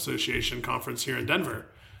Products Association conference here in Denver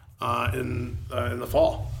in the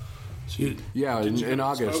fall. So in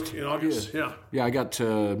August. In August, yeah. Yeah, I got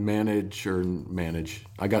to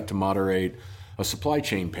I got to moderate a supply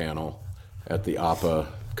chain panel at the APA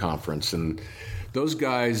conference, and those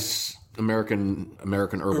guys, American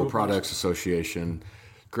Herbal Products Association,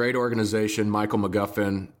 great organization. Michael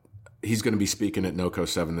McGuffin, he's going to be speaking at NOCO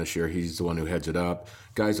 7 this year. He's the one who heads it up.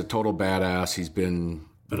 Guy's a total badass. He's been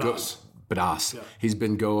badass. Yeah. He's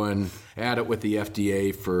been going at it with the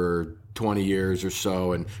FDA for 20 years or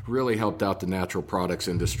so, and really helped out the natural products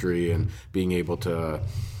industry and being able to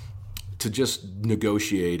just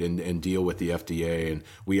negotiate and deal with the FDA. And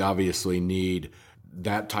we obviously need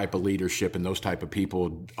that type of leadership and those type of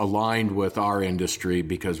people aligned with our industry,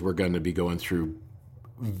 because we're going to be going through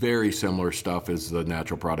very similar stuff as the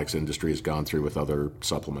natural products industry has gone through with other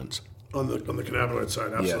supplements. On the cannabinoid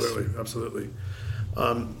side, absolutely, yes. Absolutely.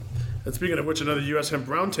 And speaking of which, another U.S. Hemp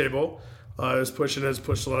Roundtable has pushed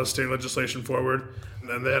a lot of state legislation forward.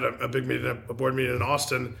 And they had a big meeting, a board meeting in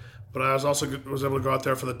Austin. But I was able to go out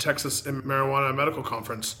there for the Texas Marijuana Medical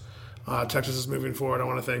Conference. Texas is moving forward. I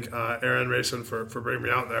want to thank Aaron Rayson for bringing me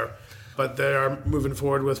out there. But they are moving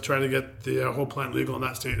forward with trying to get the whole plant legal in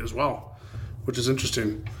that state as well, which is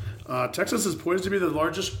interesting. Texas is poised to be one of the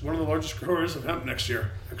largest growers of hemp next year,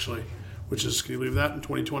 actually. Which is, can you believe that? In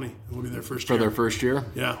 2020, it will be their first year. For their first year?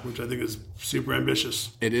 Yeah, which I think is super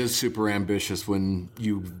ambitious. It is super ambitious when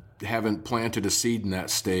you haven't planted a seed in that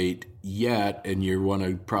state yet, and you want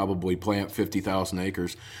to probably plant 50,000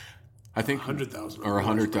 acres. I think 100,000. Or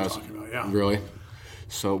 100,000. Yeah. Really?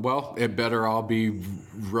 So, well, it better all be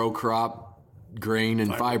row crop, grain,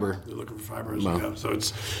 and fiber. They're looking for fiber.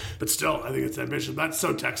 But still, I think it's ambitious. That's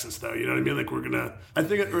so Texas, though. You know what I mean? Like, I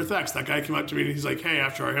think at EarthX, that guy came up to me and he's like, hey,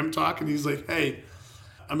 after our hemp talk, and he's like, hey,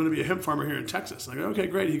 I'm going to be a hemp farmer here in Texas. And I go, okay,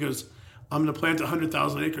 great. He goes, I'm going to plant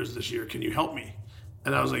 100,000 acres this year. Can you help me?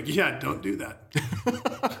 And I was like, yeah, don't do that.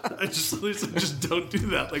 I just don't do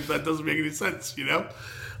that. Like, that doesn't make any sense, you know?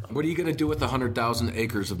 What are you going to do with 100,000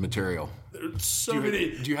 acres of material? There's so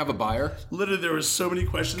many. Do you have a buyer? Literally, there was so many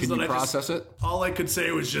questions. Can you process it? All I could say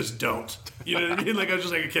was just don't. You know what I mean? Like, I was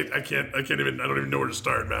just like, I don't even know where to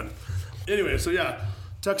start, man. Anyway, so yeah,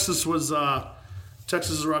 Texas is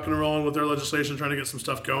rocking and rolling with their legislation, trying to get some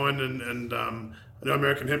stuff going, and I know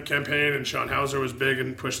American Hemp Campaign and Sean Hauser was big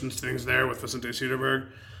and pushing things there with Vicente Cederberg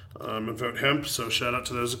and Vote Hemp. So shout out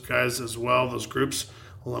to those guys as well, those groups,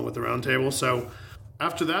 along with the roundtable. So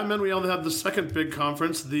after that, man, we all had the second big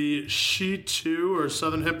conference, the SHE2 or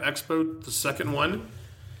Southern Hemp Expo, the second one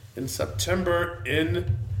in September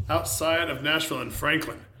outside of Nashville in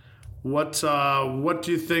Franklin. What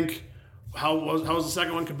do you think? How was the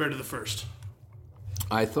second one compared to the first?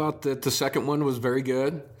 I thought that the second one was very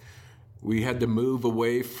good. We had to move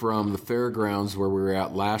away from the fairgrounds where we were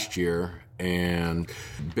at last year, and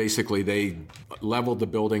basically they leveled the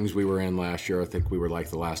buildings we were in last year. I think we were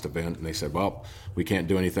like the last event, and they said, well, we can't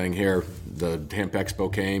do anything here. The Hemp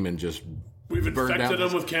Expo came and just We've infected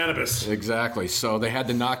them with cannabis. Exactly. So they had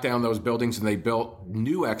to knock down those buildings, and they built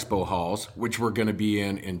new expo halls, which we're going to be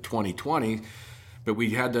in 2020. But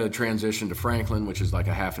we had to transition to Franklin, which is like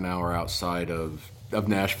a half an hour outside of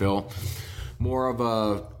Nashville. More of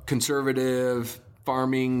a conservative,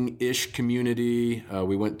 farming-ish community.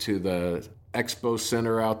 We went to the Expo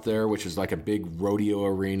Center out there, which is like a big rodeo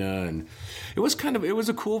arena, and it was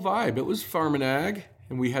a cool vibe. It was farm and ag.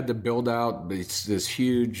 and we had to build out this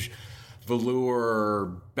huge velour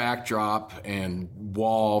backdrop and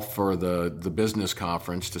wall for the business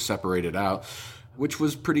conference to separate it out, which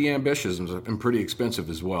was pretty ambitious and pretty expensive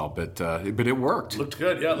as well. But it worked. Looked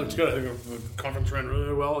good. Yeah, it looked good. I think the conference ran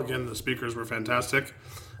really well. Again, the speakers were fantastic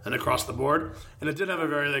and across the board. And it did have a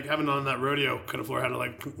very, like, having on that rodeo kind of floor had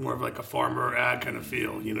like more of like a farmer ad kind of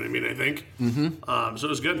feel. You know what I mean, I think? Mm-hmm. So it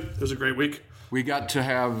was good. It was a great week. We got to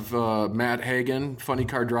have Matt Hagan, Funny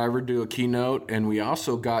Car Driver, do a keynote, and we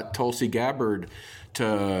also got Tulsi Gabbard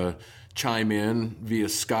to chime in via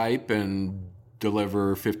Skype and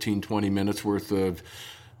deliver 15, 20 minutes worth of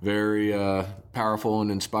very powerful and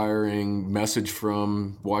inspiring message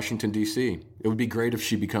from Washington, D.C. It would be great if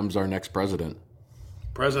she becomes our next president.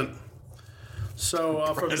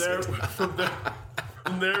 So from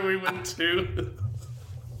there we went to...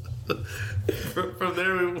 From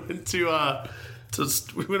there, we went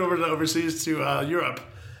we went over to overseas to Europe,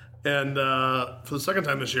 and for the second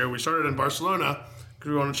time this year, we started in Barcelona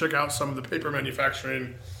because we want to check out some of the paper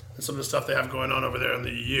manufacturing and some of the stuff they have going on over there in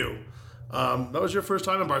the EU. That was your first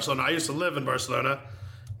time in Barcelona. I used to live in Barcelona,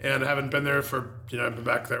 and I haven't been there for I've been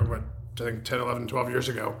back there I think 10, 11, 12 years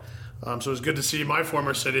ago. So it was good to see my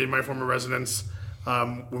former city, my former residence,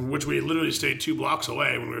 which we literally stayed 2 blocks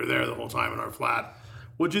away when we were there the whole time in our flat.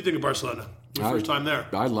 What did you think of Barcelona? Your first time there?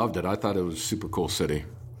 I loved it. I thought it was a super cool city.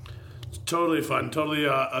 Totally fun. Totally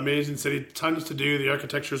amazing city. Tons to do. The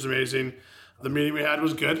architecture is amazing. The meeting we had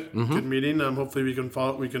was good. Mm-hmm. Good meeting. Hopefully we can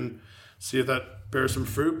follow. We can see if that bears some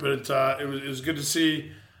fruit. But it was good to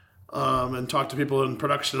see and talk to people in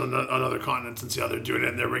production on other continents and see how they're doing it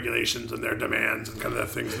and their regulations and their demands and kind of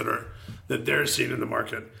the things that they're seeing in the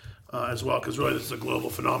market as well. Because really this is a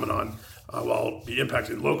global phenomenon. While be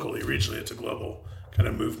impacted locally, regionally, it's a global kind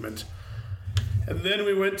of movement. And then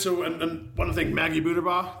we went to, and want to thank Maggie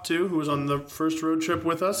Buderbaugh, too, who was on the first road trip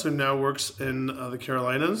with us and now works in the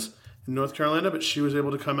Carolinas, in North Carolina, but she was able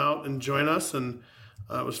to come out and join us, and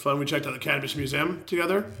it was fun. We checked out the Cannabis Museum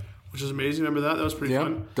together, which is amazing. Remember that? That was pretty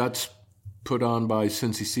fun. That's put on by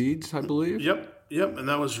Cincy Seeds, I believe. Yep, and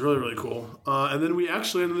that was really, really cool. And then we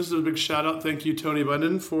actually, and this is a big shout-out, thank you, Tony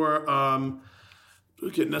Bundan, for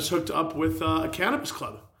getting us hooked up with a cannabis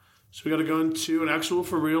club. So we got to go into an actual,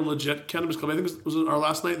 for real, legit cannabis club. I think it was our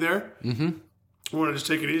last night there. Mm-hmm. We wanted to just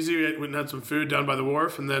take it easy. We went and had some food down by the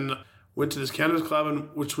wharf, and then went to this cannabis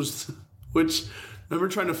club, which remember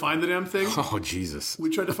trying to find the damn thing? Oh, Jesus. We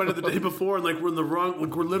tried to find it the day before, and we're in the wrong,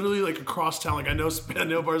 we're literally across town. I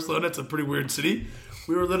know Barcelona, it's a pretty weird city.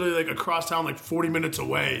 We were literally across town, 40 minutes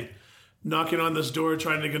away, knocking on this door,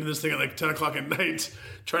 trying to get into this thing at 10 o'clock at night,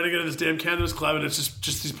 trying to get into this damn cannabis club, and it's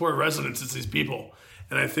just these poor residents, it's these people.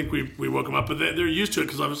 And I think we woke them up, but they're used to it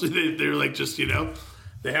because obviously they were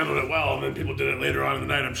they handled it well, and then people did it later on in the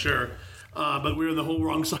night, I'm sure. But we were on the whole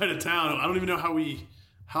wrong side of town. I don't even know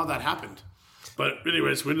how that happened. But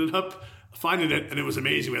anyways, we ended up finding it, and it was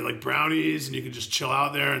amazing. We had brownies, and you could just chill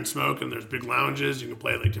out there and smoke, and there's big lounges. You can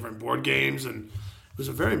play different board games, and it was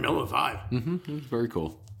a very mellow vibe. Mm-hmm. It was very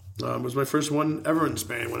cool. It was my first one ever in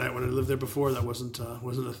Spain. When I lived there before, that wasn't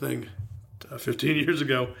a thing 15 years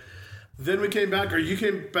ago. Then we came back, or you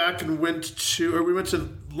came back and we went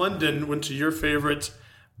to London, went to your favorite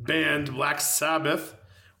band, Black Sabbath,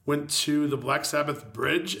 went to the Black Sabbath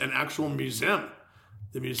Bridge, an actual museum.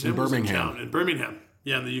 The museum was in town, in Birmingham,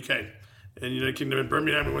 in the UK. In United Kingdom, in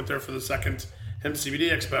Birmingham, we went there for the second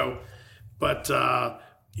MCBD Expo. But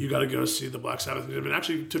you got to go see the Black Sabbath museum. It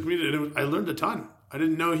actually took me I learned a ton. I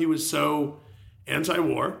didn't know he was so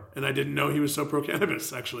anti-war, and I didn't know he was so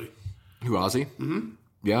pro-cannabis, actually. Who, Ozzy? Mm-hmm.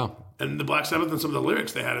 Yeah. And the Black Sabbath and some of the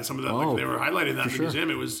lyrics they had and some of the, they were highlighting that in the museum.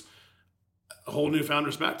 It was a whole newfound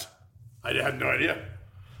respect. I had no idea.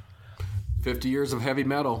 50 years of heavy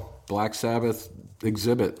metal, Black Sabbath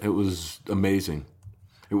exhibit. It was amazing.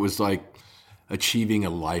 It was like achieving a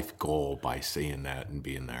life goal by seeing that and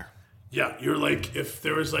being there. Yeah, you're if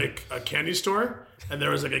there was a candy store and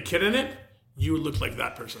there was a kid in it, you would look like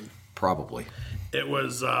that person. Probably. It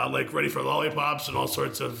was ready for lollipops and all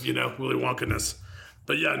sorts of, Willy Wonka-ness.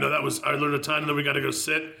 But yeah, no, I learned a ton. And then we got to go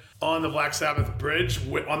sit on the Black Sabbath bridge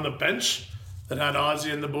on the bench that had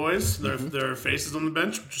Ozzy and the boys, their faces on the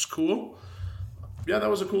bench, which is cool. Yeah, that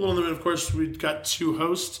was a cool little thing. Of course, we got to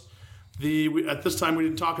host at this time we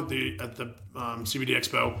didn't talk at the CBD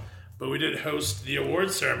Expo, but we did host the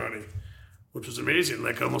awards ceremony, which was amazing,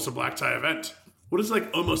 almost a black tie event. What is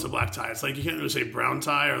almost a black tie? It's you can't really say brown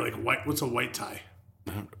tie or white. What's a white tie?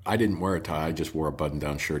 I didn't wear a tie. I just wore a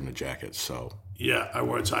button-down shirt and a jacket, so... Yeah, I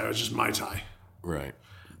wore a tie. It was just my tie. Right.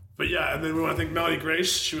 But yeah, and then we want to thank Melanie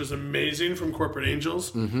Grace. She was amazing from Corporate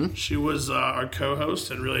Angels. Mm-hmm. She was our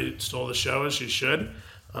co-host and really stole the show as she should.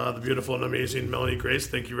 The beautiful and amazing Melanie Grace.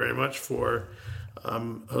 Thank you very much for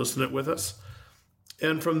hosting it with us.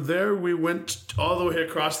 And from there, we went all the way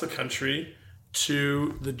across the country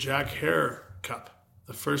to the Jack Hare Cup,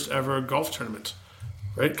 the first ever golf tournament.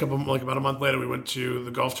 Right, about a month later, we went to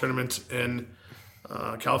the golf tournament in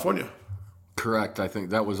California. Correct. I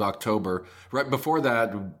think that was October. Right before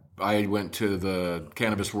that, I went to the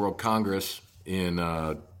Cannabis World Congress in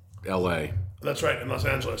L.A. That's right, in Los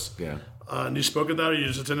Angeles. Yeah. And you spoke at that, or you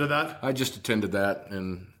just attended that? I just attended that.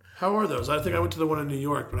 And how are those? I think I went to the one in New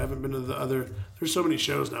York, but I haven't been to the other. There's so many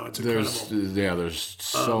shows now. It's incredible. There's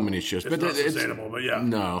so many shows. It's not sustainable, but yeah.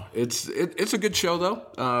 No, it's a good show,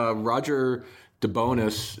 though. Roger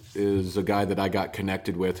DeBonis is a guy that I got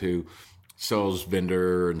connected with who sells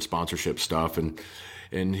vendor and sponsorship stuff,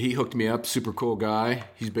 and he hooked me up. Super cool guy.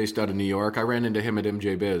 He's based out of New York. I ran into him at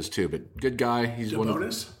MJ Biz too, but good guy. He's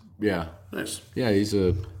DeBonis? Yeah. Nice. Yeah, he's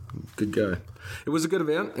a good guy. It was a good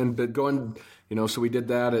event, but going, so we did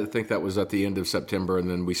that. I think that was at the end of September, and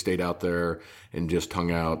then we stayed out there and just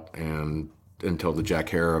hung out until the Jack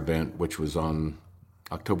Hare event, which was on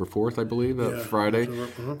October 4th, I believe, Friday.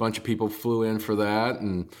 A bunch of people flew in for that,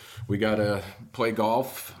 and we got to play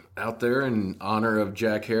golf out there in honor of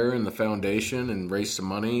Jack Hare and the foundation and raise some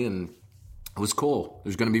money, and it was cool.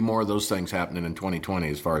 There's going to be more of those things happening in 2020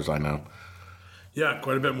 as far as I know. Yeah,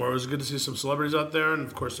 quite a bit more. It was good to see some celebrities out there and,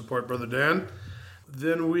 of course, support Brother Dan.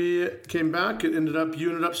 Then we came back. You ended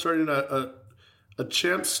up starting a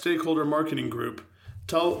Champs stakeholder marketing group.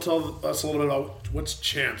 Tell us a little bit about what's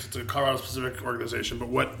Champs. It's a Colorado-specific organization, but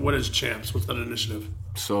what is Champs? What's that initiative?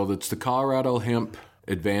 So it's the Colorado Hemp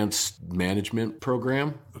Advanced Management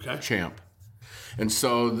Program, okay. CHAMP. And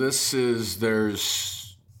so there's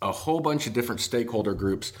a whole bunch of different stakeholder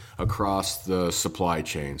groups across the supply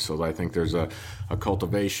chain. So I think there's a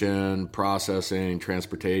cultivation, processing,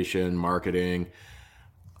 transportation, marketing,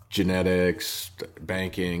 genetics,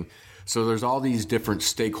 banking. So there's all these different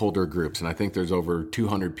stakeholder groups, and I think there's over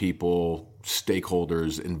 200 people,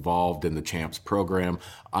 stakeholders involved in the CHAMPS program.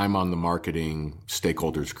 I'm on the marketing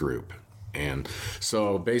stakeholders group. And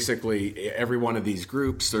so basically every one of these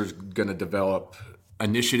groups, there's going to develop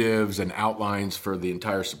initiatives and outlines for the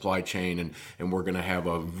entire supply chain, and we're going to have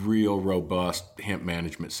a real robust hemp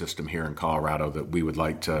management system here in Colorado that we would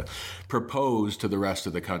like to propose to the rest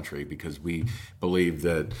of the country, because we believe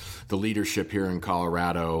that the leadership here in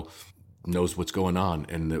Colorado knows what's going on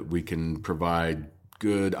and that we can provide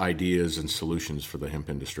good ideas and solutions for the hemp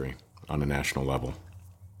industry on a national level.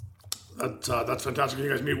 That's fantastic. You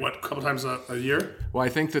guys meet, a couple times a year? Well, I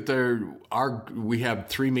think that we have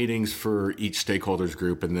 3 meetings for each stakeholders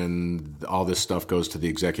group, and then all this stuff goes to the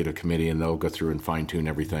executive committee, and they'll go through and fine-tune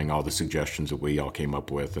everything, all the suggestions that we all came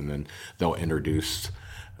up with, and then they'll introduce,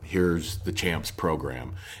 here's the CHAMPS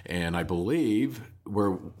program. And I believe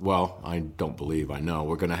I know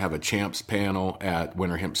we're going to have a CHAMPS panel at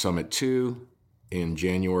Winter Hemp Summit 2 in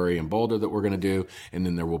January in Boulder that we're going to do, and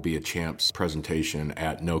then there will be a CHAMPS presentation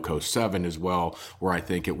at NOCO 7 as well, where I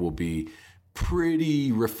think it will be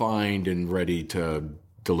pretty refined and ready to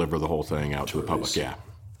deliver the whole thing out to the public. Yeah,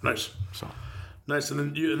 nice. So nice,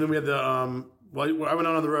 and then we had the I went out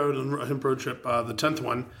on the road on a hemp road trip, the 10th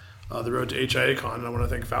one, the road to HIA Con. And I want to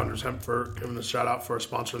thank Founders Hemp for giving a shout out for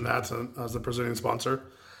sponsoring that as the presenting sponsor.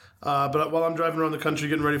 But while I'm driving around the country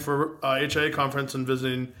getting ready for HIA conference and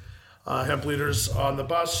visiting hemp leaders on the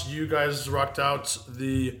bus, you guys rocked out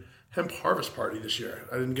the hemp harvest party this year.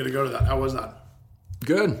 I didn't get to go to that. How was that?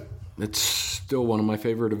 Good. It's still one of my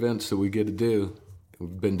favorite events that we get to do.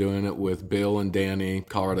 We've been doing it with Bill and Danny,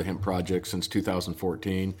 Colorado Hemp Project, since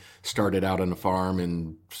 2014. Started out on a farm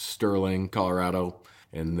in Sterling, Colorado,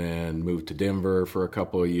 and then moved to Denver for a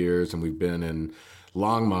couple of years, and we've been in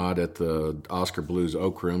Longmont at the Oscar Blues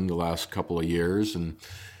Oak Room the last couple of years, and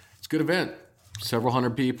it's a good event. Several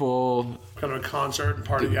hundred people. Kind of a concert and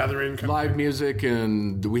party gathering. Live music,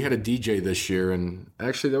 and we had a DJ this year, and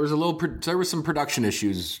actually there was some production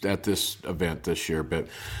issues at this event this year, but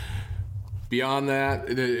beyond that,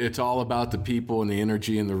 it's all about the people and the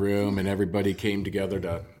energy in the room, and everybody came together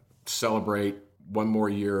to celebrate one more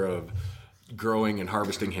year of growing and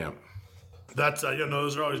harvesting hemp. That's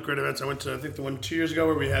those are always great events. I went to, I think, the one 2 years ago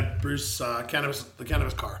where we had Bruce the cannabis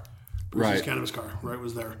car. Bruce's cannabis car,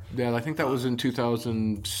 was there. Yeah, I think that was in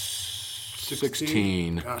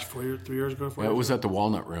 2016. Gosh, 3 years ago? It was at the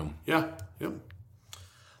Walnut Room. Yeah, yep.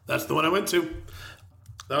 That's the one I went to.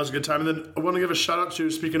 That was a good time. And then I want to give a shout out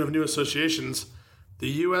to, speaking of new associations, the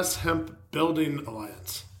U.S. Hemp Building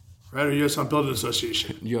Alliance. right? Or U.S. Hemp Building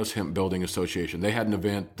Association. U.S. Hemp Building Association. They had an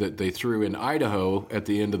event that they threw in Idaho at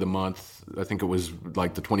the end of the month. I think it was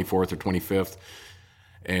like the 24th or 25th.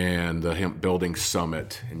 And the Hemp Building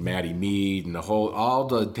Summit, and Maddie Mead and all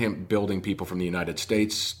the hemp building people from the United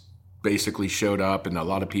States basically showed up, and a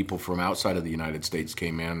lot of people from outside of the United States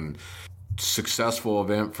came in. Successful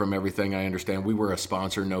event from everything I understand. We were a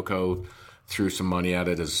sponsor. NOCO threw some money at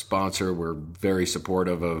it as a sponsor. We're very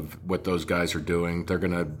supportive of what those guys are doing. They're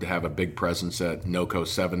going to have a big presence at NOCO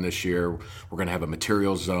 7 this year. We're going to have a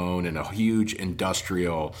materials zone and a huge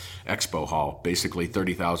industrial expo hall, basically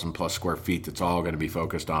 30,000 plus square feet. That's all going to be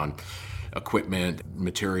focused on equipment,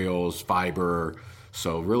 materials, fiber.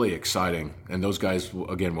 So really exciting. And those guys,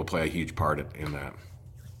 again, will play a huge part in that.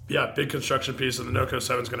 Yeah, big construction piece, and the NOCO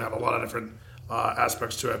 7 is going to have a lot of different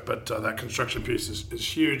aspects to it. But that construction piece is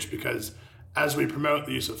huge because as we promote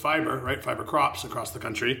the use of fiber, right, fiber crops across the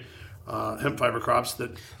country, hemp fiber crops,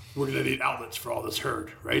 that we're going to need outlets for all this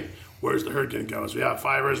herd, right? Where's the herd going to go? As we have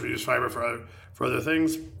fibers, we use fiber for other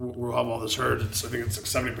things. We'll have all this herd. I think it's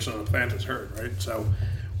like 70% of the plant is herd, right? So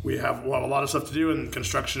we'll have a lot of stuff to do, and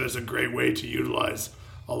construction is a great way to utilize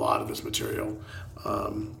a lot of this material.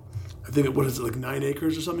 I think what is it, like 9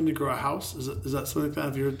 acres or something to grow a house? Is that something like that?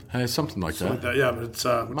 Have you heard? Something like Something like that, yeah. But it's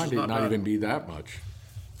might not even be that much.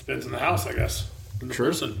 Depends on the house, I guess. And the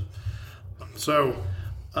person. So,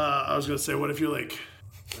 I was going to say, what if you like...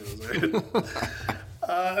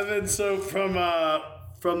 and then so from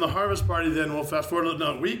the harvest party, then we'll fast forward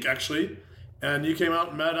a week, actually. And you came out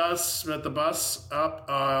and met the bus up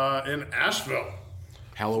in Asheville.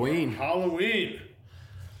 Halloween.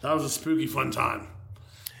 That was a spooky fun time.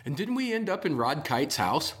 And didn't we end up in Rod Kite's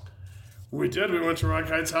house? We did. We went to Rod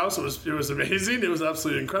Kite's house. It was amazing. It was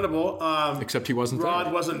absolutely incredible. Except he wasn't there.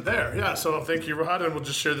 Rod wasn't there. Yeah. So thank you, Rod, and we'll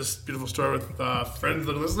just share this beautiful story with friends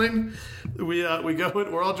that are listening. We go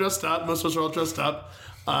in. We're all dressed up. Most of us are all dressed up.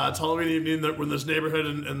 It's Halloween evening. We're in this neighborhood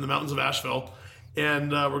in the mountains of Asheville,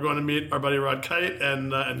 and we're going to meet our buddy Rod Kite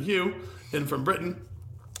and Hugh in from Britain,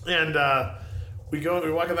 and we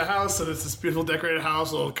walk in the house, and it's this beautiful decorated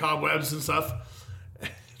house, little cobwebs and stuff.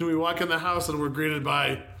 And we walk in the house, and we're greeted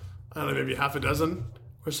by, I don't know, maybe half a dozen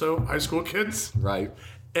or so high school kids. Right.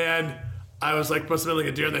 And I was like, must have been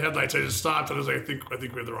like a deer in the headlights. I just stopped, and I was like, I think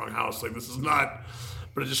we have the wrong house. Like, this is not.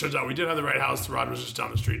 But it just turns out we did have the right house. Rod was just down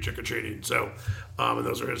the street trick-or-treating. So, and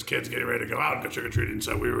those were his kids getting ready to go out and go trick-or-treating.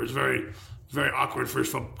 So it was very, very awkward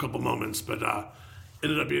first couple moments, but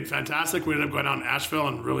ended up being fantastic. We ended up going out in Asheville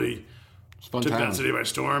and really took that city by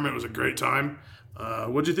storm. It was a great time.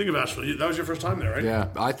 What did you think of Asheville? That was your first time there, right? Yeah,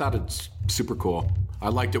 I thought it's super cool. I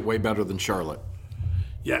liked it way better than Charlotte.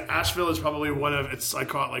 Yeah, Asheville is probably I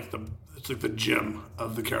call it like the gym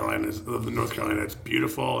of the Carolinas, of the North Carolina. It's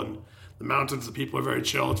beautiful, and the mountains, the people are very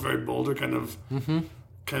chill. It's very Boulder kind of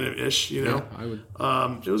ish, you know. Yeah, I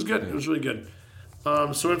would. It was good. It was really good.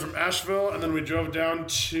 So we went from Asheville, and then we drove down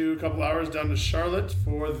to a couple hours down to Charlotte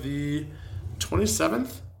for the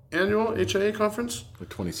 27th annual HIA conference. Like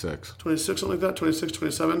 26. 26, something like that. 26,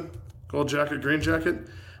 27. Gold jacket, green jacket.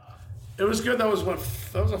 It was good. That was a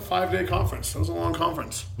 5-day conference. That was a long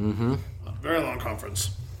conference. Mm-hmm. A very long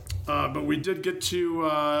conference. But we did get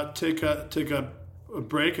to take a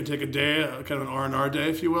break and take a day, kind of an R&R day,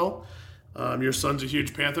 if you will. Your son's a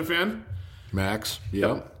huge Panther fan. Max,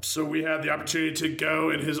 yep. So we had the opportunity to go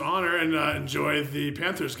in his honor and enjoy the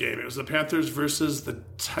Panthers game. It was the Panthers versus the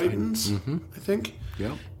Titans, I think.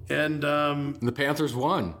 Yep. And the Panthers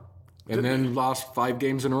won, and then lost 5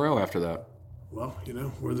 games in a row after that. Well,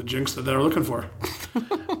 we're the jinx that they're looking for.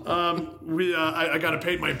 I got to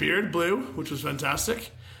paint my beard blue, which was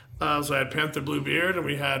fantastic. So I had Panther blue beard, and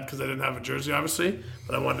because I didn't have a jersey, obviously,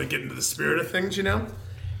 but I wanted to get into the spirit of things,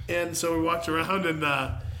 And so we walked around, and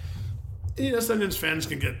sometimes fans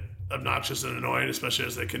can get obnoxious and annoying, especially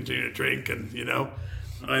as they continue to drink, and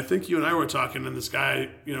I think you and I were talking, and this guy,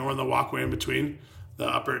 we're on the walkway in between the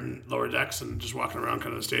upper and lower decks, and just walking around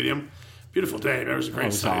kind of the stadium. Beautiful day. It was a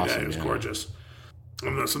great sunny day. It was gorgeous.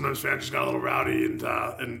 And sometimes fans just got a little rowdy, and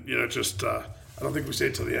I don't think we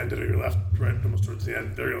stayed till the end. We left right almost towards the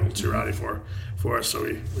end. They were a little too rowdy for us, so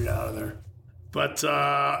we got out of there. But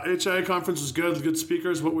HIA conference was good. Good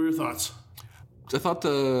speakers. What were your thoughts? I thought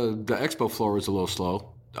the expo floor was a little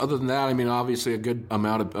slow. Other than that, obviously a good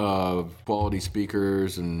amount of quality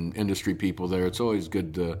speakers and industry people there. It's always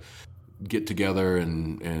good to get together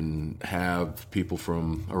and have people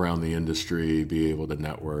from around the industry be able to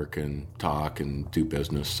network and talk and do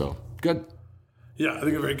business. So good. Yeah, I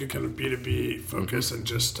think a very good kind of B2B focus and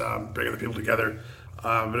just bringing the people together.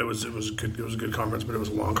 But it was a good conference, but it was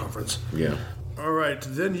a long conference. Yeah. All right.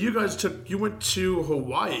 Then you went to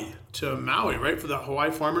Hawaii, to Maui, right, for the Hawaii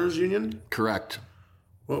Farmers Union? Correct.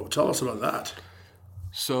 Well, tell us about that.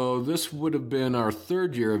 So this would have been our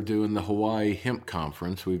third year of doing the Hawaii Hemp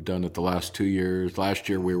Conference. We've done it the last 2 years. Last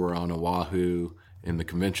year we were on Oahu in the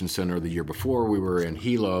convention center. The year before we were in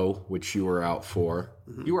Hilo, which you were out for.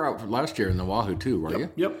 Mm-hmm. You were out last year in Oahu too, weren't you?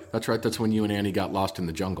 Yep. That's right. That's when you and Annie got lost in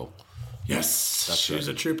the jungle. Yes. She's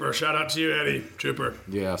a trooper. Shout out to you, Annie. Trooper.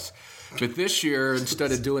 Yes. But this year,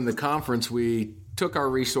 instead of doing the conference, we took our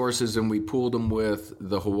resources and we pooled them with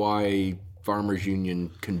the Hawaii Farmers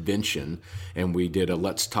Union Convention, and we did a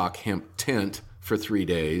Let's Talk Hemp tent for 3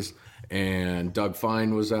 days. And Doug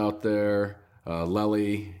Fine was out there,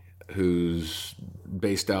 Lely, who's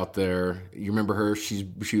based out there. You remember her? She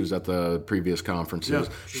was at the previous conferences.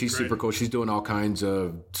 Yeah, she's super cool. She's doing all kinds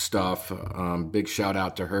of stuff. Big shout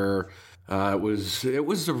out to her. It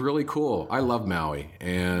was really cool. I love Maui,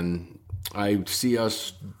 and I see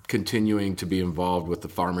us continuing to be involved with the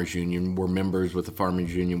Farmers Union. We're members with the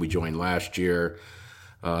Farmers Union. We joined last year.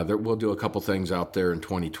 We'll do a couple things out there in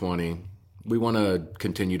 2020. We want to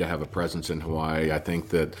continue to have a presence in Hawaii. I think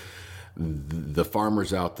that the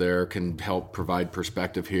farmers out there can help provide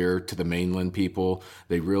perspective here to the mainland people.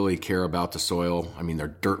 They really care about the soil. I mean, they're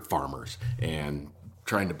dirt farmers, and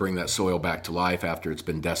trying to bring that soil back to life after it's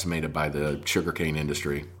been decimated by the sugarcane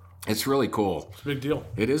industry. It's really cool. It's a big deal.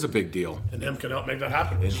 It is a big deal. And hemp can help make that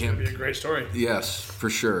happen. It's going to be a great story. Yes, for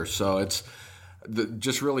sure. So it's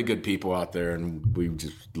just really good people out there, and we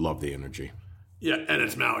just love the energy. Yeah, and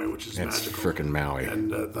it's Maui, which is it's magical. Freaking Maui.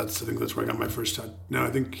 And I think that's where I got my first tattoo. No,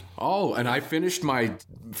 I think... Oh, and I finished my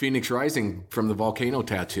Phoenix Rising from the volcano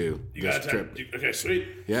tattoo this trip. Okay, sweet.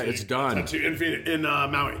 Yeah, so it's done. Tattoo in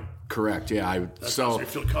Maui. Correct, yeah. So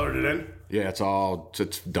you colored it in? Yeah,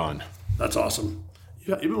 it's done. That's awesome.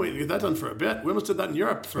 Yeah, you've been waiting to get that done for a bit. We almost did that in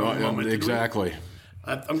Europe for a moment. Exactly.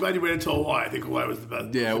 I'm glad you waited until Hawaii. I think Hawaii was the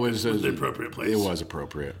best. Yeah, it was the appropriate place. It was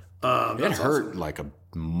appropriate. It hurt awesome. like a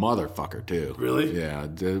motherfucker too. Really? Yeah,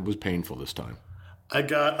 it was painful this time. I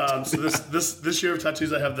got so this year of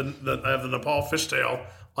tattoos. I have the Nepal fishtail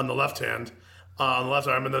on the left hand, on the left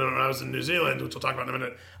arm, and then when I was in New Zealand, which we'll talk about in a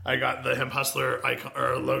minute, I got the Hemp Hustler icon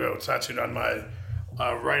or logo tattooed on my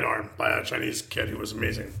right arm by a Chinese kid who was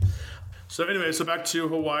amazing. So anyway, back to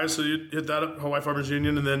Hawaii. So you hit that at Hawaii Farmers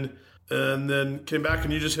Union, and then came back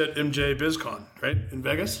and you just hit MJ BizCon, right, in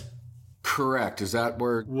Vegas? Correct. Is that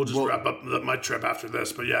where... We'll just wrap up my trip after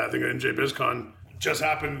this. But yeah, I think MJ BizCon just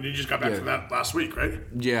happened. You just got back from that last week, right?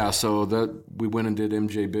 Yeah, so we went and did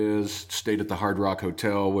MJ Biz, stayed at the Hard Rock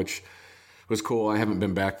Hotel, which was cool. I haven't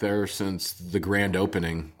been back there since the grand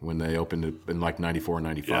opening when they opened it in like 94,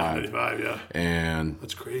 95. Yeah, 95, yeah. And...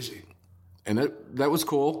 That's crazy. And that was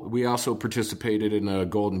cool. We also participated in a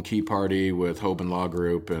Golden Key party with Hoban Law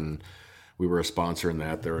Group, and we were a sponsor in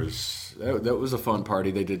that. That was a fun party.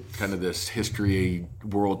 They did kind of this history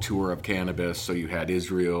world tour of cannabis. So you had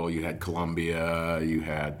Israel, you had Colombia, you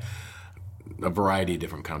had a variety of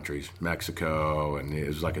different countries, Mexico, and it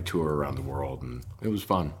was like a tour around the world, and it was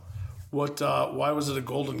fun. Why was it a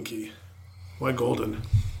Golden Key? Why golden?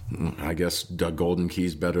 I guess a golden key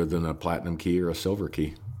is better than a platinum key or a silver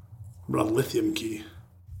key. What a lithium key?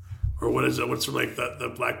 Or what is it? What's like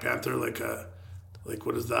the Black Panther? Like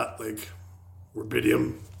what is that? Like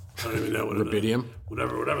rubidium? I don't even know what rubidium.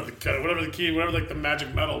 Whatever the key, whatever like the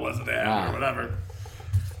magic metal was that they had or whatever.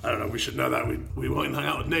 I don't know. We should know that. We went and hung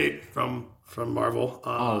out with Nate from Marvel.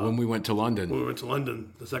 When we went to London. When we went to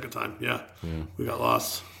London the second time, yeah. We got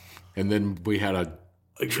lost. And then we had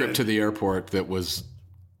a trip to the airport that was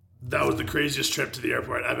the craziest trip to the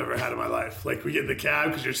airport I've ever had in my life. Like we get in the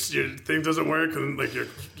cab because your thing doesn't work, and like you're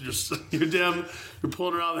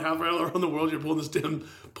pulling around halfway around the world. You're pulling this damn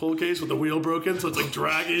pull case with the wheel broken, so it's like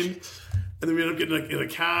dragging. And then we end up getting in a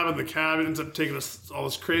cab, and the cab ends up taking us all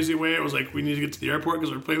this crazy way. It was like we need to get to the airport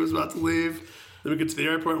because our plane was about to leave. Then we get to the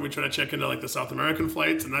airport and we try to check into like the South American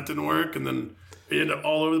flights, and that didn't work. And then we end up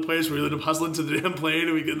all over the place. We end up hustling to the damn plane,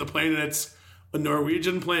 and we get in the plane, and it's a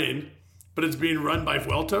Norwegian plane. But it's being run by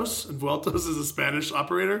Vueltos, and Vueltos is a Spanish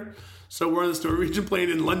operator. So we're on this Norwegian plane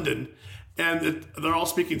in London, and they're all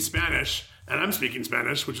speaking Spanish, and I'm speaking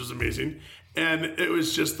Spanish, which was amazing. And it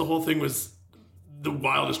was just, the whole thing was the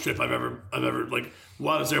wildest trip I've ever like,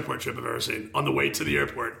 wildest airport trip I've ever seen, on the way to the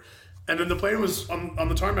airport. And then the plane was on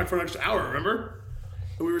the tarmac for an extra hour, remember?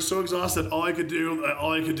 And we were so exhausted, all I could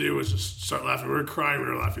do was just start laughing. We were crying, we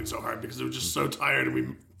were laughing so hard because we were just so tired, and we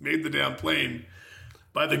made the damn plane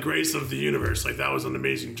by the grace of the universe. Like, that was an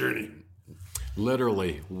amazing journey.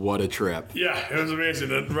 Literally, what a trip. Yeah, it was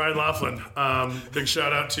amazing. And Ryan Laughlin, big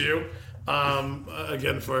shout out to you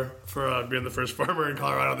again for being the first farmer in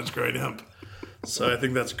Colorado that's growing hemp. So I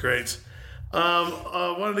think that's great.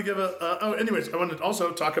 Wanted to give anyways, I wanted to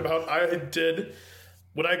also talk about, I did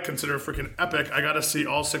what I consider freaking epic. I got to see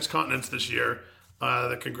all 6 continents this year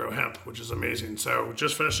that can grow hemp, which is amazing. So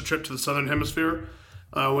just finished a trip to the Southern Hemisphere.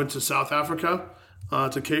 Went to South Africa,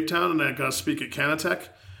 to Cape Town, and I got to speak at Canatech,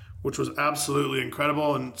 which was absolutely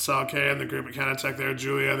incredible. And Sal K and the group at Canatech there,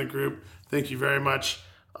 Julia and the group, thank you very much.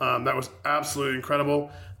 That was absolutely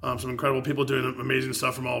incredible. Some incredible people doing amazing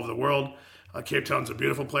stuff from all over the world. Cape Town's a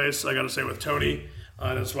beautiful place. I got to say, with Tony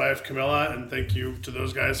and his wife Camilla, and thank you to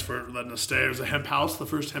those guys for letting us stay. It was a hemp house, the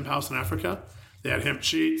first hemp house in Africa. They had hemp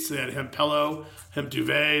sheets, they had hemp pillow, hemp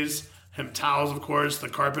duvets, hemp towels, of course. The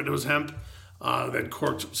carpet was hemp. They had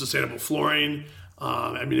corked sustainable flooring.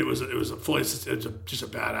 I mean, it was just a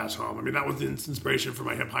badass home. I mean, that was the inspiration for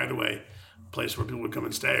my hemp hideaway place where people would come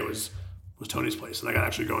and stay. Was Tony's place, and I got to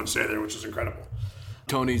actually go and stay there, which is incredible.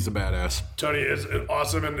 Tony's a badass. Tony is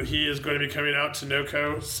awesome, and he is going to be coming out to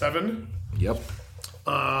NOCO 7. Yep.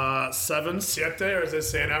 7, siete, or as they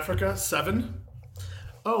say in Africa, 7.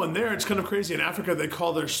 Oh, and there, it's kind of crazy. In Africa, they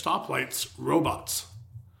call their stoplights robots.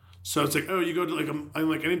 So it's like, oh, you go to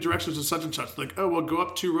like any directions to such and such. Like, oh, well, go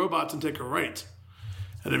up 2 robots and take a right.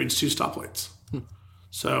 And that means 2 stoplights.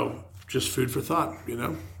 So just food for thought, you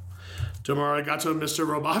know? Tomorrow I got to Mr.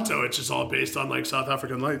 Roboto, which is all based on like South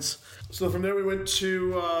African lights. So from there we went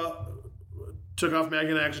to, Maggie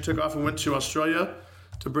and I actually took off and went to Australia,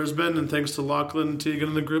 to Brisbane, and thanks to Lachlan Teagan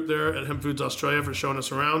and the group there at Hemp Foods Australia for showing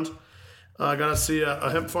us around. I got to see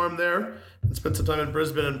a hemp farm there and spent some time in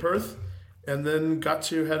Brisbane and Perth, and then got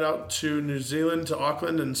to head out to New Zealand, to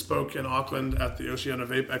Auckland, and spoke in Auckland at the Oceania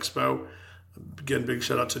Vape Expo. Again, big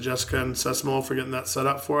shout out to Jessica and Sesamo for getting that set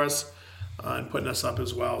up for us and putting us up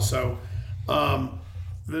as well. So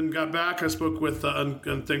then got back. I spoke with,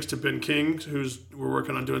 and thanks to Ben King, we're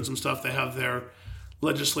working on doing some stuff. They have their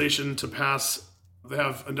legislation to pass. They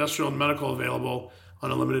have industrial and medical available on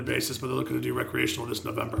a limited basis, but they're looking to do recreational this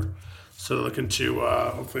November. So they're looking to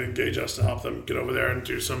hopefully engage us to help them get over there and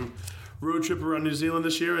do some road trip around New Zealand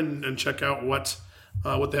this year and check out what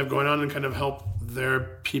they have going on and kind of help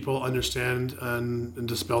their people understand and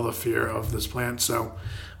dispel the fear of this plant. So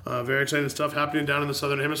very exciting stuff happening down in the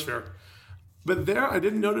Southern Hemisphere. But there, I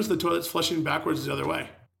didn't notice the toilets flushing backwards the other way.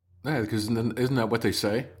 Yeah, because isn't that what they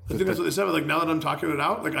say? I think that's what they said. But like now that I'm talking it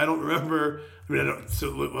out, like I don't remember. I mean, I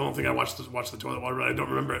don't think I watched the toilet water, but I don't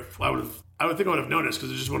remember it. I would think I would have noticed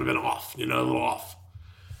because it just would have been off, a little off.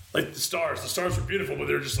 Like the stars were beautiful, but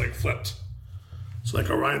they were just like flipped. So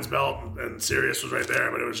like Orion's Belt and Sirius was right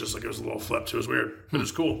there, but it was just like it was a little flipped. It was weird, but it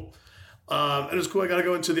was cool. And it was cool. I got to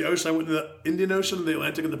go into the ocean. I went to the Indian Ocean, the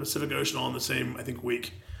Atlantic, and the Pacific Ocean all in the same, I think,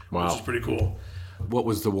 week. Wow, which is pretty cool. What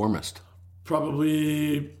was the warmest?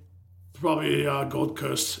 Probably Gold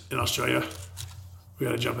Coast in Australia. We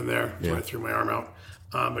got to jump in there. Yeah. I threw my arm out.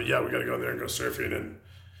 But yeah, we got to go in there and go surfing. And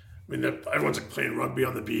I mean, everyone's like playing rugby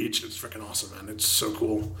on the beach. It's freaking awesome, man. It's so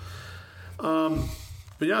cool.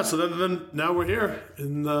 But yeah, so then now we're here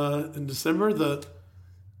in December, the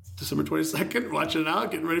December 22nd, watching it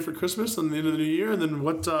out, getting ready for Christmas and the end of the new year. And then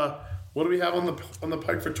what do we have on the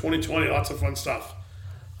pike for 2020? Lots of fun stuff.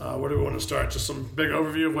 Where do we want to start? Just some big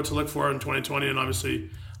overview of what to look for in 2020, and obviously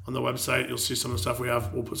on the website you'll see some of the stuff we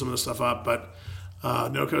have. We'll put some of the stuff up, but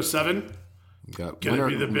NOCO 7 going to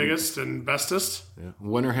be the biggest and bestest. Yeah.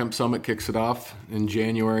 Winter Hemp Summit kicks it off in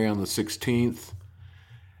January on the 16th.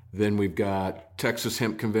 Then we've got Texas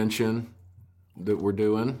Hemp Convention that we're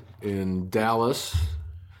doing in Dallas.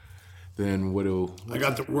 Then I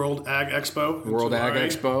got the World Ag Expo. World Ag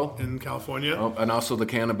Expo in California. And also the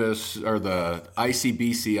cannabis, or the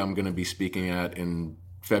ICBC I'm going to be speaking at in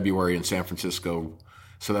February in San Francisco.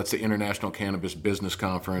 So that's the International Cannabis Business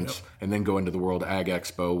Conference. Yep. And then go into the World Ag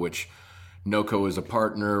Expo, which NOCO is a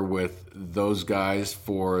partner with those guys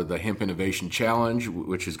for the Hemp Innovation Challenge,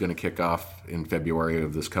 which is going to kick off in February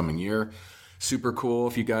of this coming year. Super cool.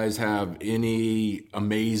 If you guys have any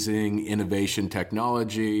amazing innovation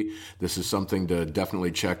technology, this is something to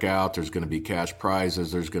definitely check out. There's going to be cash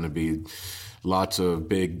prizes. There's going to be lots of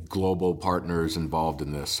big global partners involved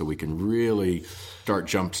in this, so we can really start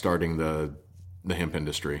jump-starting the hemp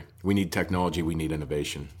industry. We need technology. We need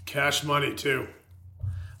innovation. Cash money, too.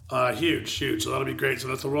 Huge. So that'll be great. So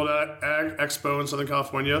that's the World Ag Expo in Southern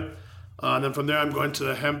California. And then from there, I'm going to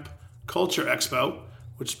the Hemp Culture Expo,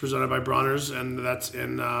 which is presented by Bronner's, and that's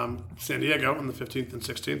in San Diego on the 15th and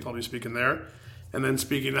 16th. I'll be speaking there. And then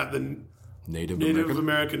speaking at the Native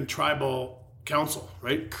American Tribal Council,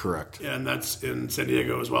 right? Correct. Yeah, and that's in San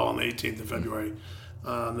Diego as well on the 18th of February.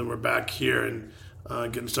 Then we're back here and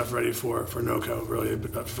getting stuff ready for NOCO, really,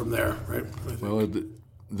 from there, right? Well,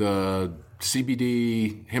 the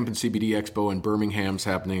CBD, Hemp and CBD Expo in Birmingham's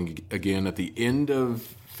happening again at the end of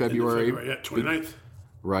February. Yeah, 29th.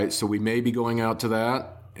 Right, so we may be going out to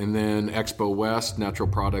that. And then Expo West, Natural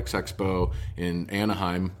Products Expo in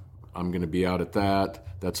Anaheim. I'm going to be out at that.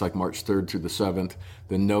 That's like March 3rd through the 7th.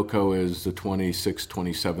 Then NOCO is the 26th,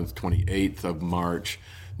 27th, 28th of March.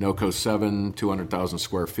 NOCO 7, 200,000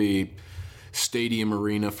 square feet. Stadium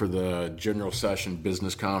Arena for the General Session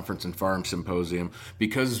Business Conference and Farm Symposium.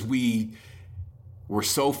 Because we were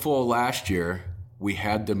so full last year, we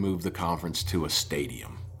had to move the conference to a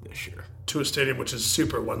stadium this year. To a stadium, which is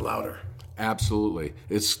super one louder. Absolutely.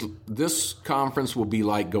 This conference will be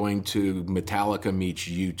like going to Metallica meets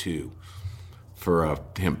U2 for a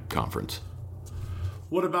hemp conference.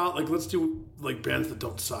 What about, like, let's do, like, bands that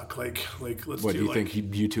don't suck. Let's What, do you like, think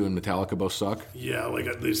U2 and Metallica both suck? Yeah, like,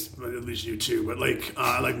 at least U2, but, like,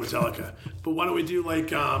 I like Metallica. But why don't we do,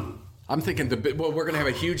 like, I'm thinking, we're going to have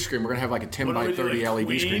a huge screen. We're going to have like a 10 by 30 LED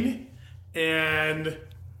Queen screen. And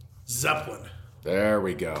Zeppelin. There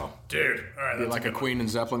we go. Dude, all right. That's Like a Queen and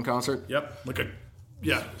Zeppelin concert? Yep,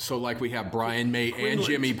 yeah. So like we have Brian May and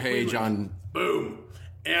Jimmy Page on... Boom.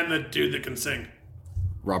 And the dude that can sing.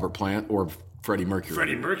 Robert Plant or Freddie Mercury.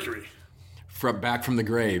 Freddie Mercury. Back from the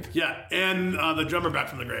grave. Yeah, and the drummer back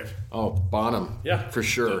from the grave. Oh, Bonham. Yeah. For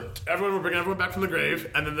sure. We're bringing everyone back from the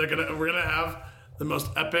grave, and then we're gonna have the most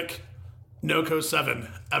epic NOCO 7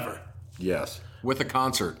 ever. Yes. With a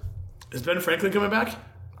concert. Is Ben Franklin coming back?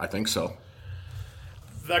 I think so.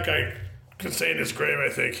 That guy can say in his grave,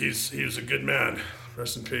 I think he was a good man.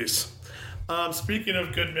 Rest in peace. Speaking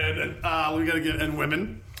of good men, and we got to get and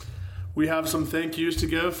women. We have some thank yous to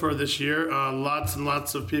give for this year. Lots and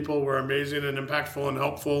lots of people were amazing and impactful and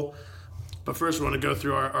helpful. But first, we want to go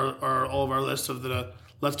through our all of our list of the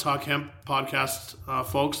Let's Talk Hemp podcast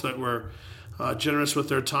folks that were generous with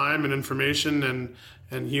their time and information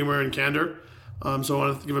and humor and candor. So I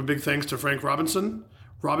want to give a big thanks to Frank Robinson,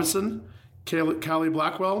 Callie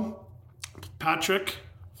Blackwell, Patrick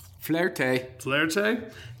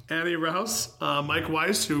Flerte, Annie Rouse, Mike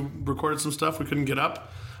Weiss, who recorded some stuff we couldn't get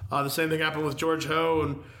up. The same thing happened with George Ho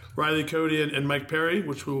and Riley Cody and Mike Perry,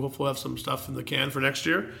 which we will hopefully have some stuff in the can for next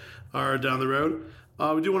year or down the road.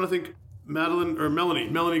 We do want to thank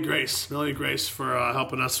Melanie Grace for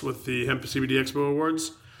helping us with the Hemp CBD Expo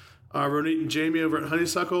Awards. Ronit and Jamie over at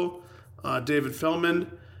Honeysuckle, David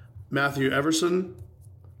Fellman, Matthew Everson.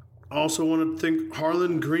 Also want to thank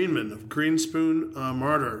Harlan Greenman of Green Spoon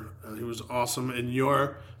Martyr. He was awesome in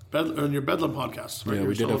your Bedlam podcast. Right? Yeah,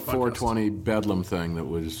 we did a 420 podcast. Bedlam thing that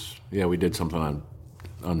was, we did something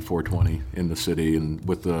on 420 in the city and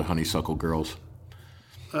with the Honeysuckle girls.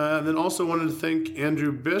 And then also wanted to thank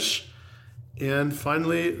Andrew Bish. And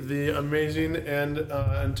finally, the amazing and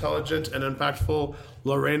intelligent and impactful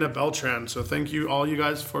Lorena Beltran. So thank you, all you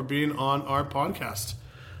guys, for being on our podcast.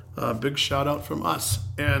 Big shout out from us.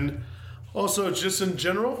 And also, just in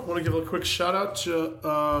general, I want to give a quick shout out to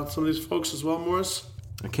some of these folks as well, Morris.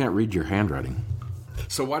 I can't read your handwriting.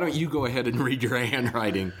 So why don't you go ahead and read your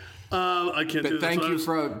handwriting? I can't do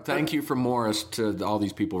that. Thank you from Morris to all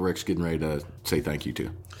these people Rick's getting ready to say thank you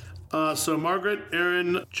to. So Margaret,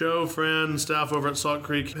 Aaron, Joe, Fran, staff over at Salt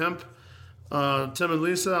Creek Hemp, Tim and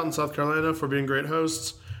Lisa out in South Carolina for being great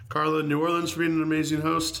hosts, Carla in New Orleans for being an amazing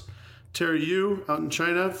host, Terry Yu out in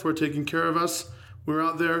China for taking care of us. We were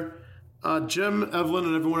out there. Jim, Evelyn,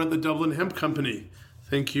 and everyone at the Dublin Hemp Company.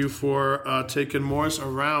 Thank you for taking Morris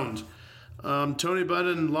around. Tony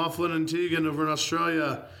Budden, Laughlin and Teagan over in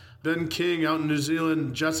Australia. Ben King out in New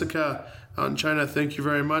Zealand. Jessica out in China. Thank you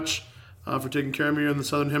very much for taking care of me on the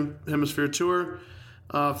Southern Hemisphere tour.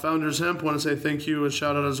 Founders Hemp, want to say thank you and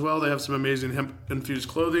shout out as well. They have some amazing hemp-infused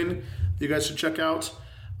clothing you guys should check out.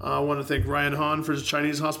 I want to thank Ryan Hahn for his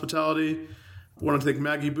Chinese hospitality. I want to thank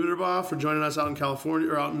Maggie Buderbaugh for joining us out in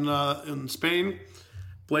California or out in Spain.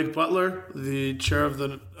 Blake Butler, the chair of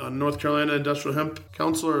the North Carolina Industrial Hemp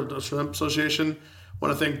Council or Industrial Hemp Association. I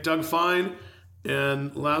want to thank Doug Fine.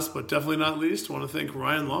 And last but definitely not least, I want to thank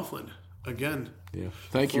Ryan Laughlin again. Yeah,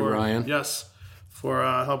 thank you, Ryan. Yes, for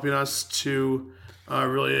helping us to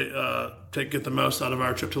really get the most out of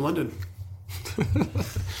our trip to London.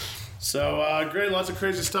 So great, lots of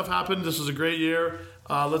crazy stuff happened. This was a great year.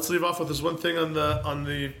 Let's leave off with this one thing on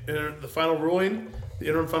the final ruling, the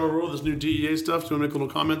interim final rule, this new DEA stuff. Do you want to make little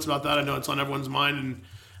comments about that? I know it's on everyone's mind, and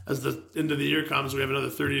as the end of the year comes, we have another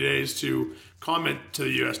 30 days to comment to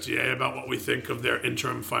the USDA about what we think of their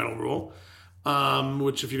interim final rule,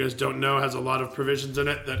 which, if you guys don't know, has a lot of provisions in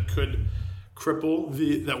it that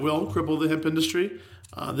will cripple the hemp industry.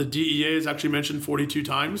 The DEA is actually mentioned 42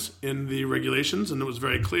 times in the regulations, and it was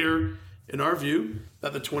very clear, in our view,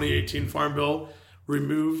 that the 2018 Farm Bill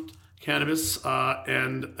removed cannabis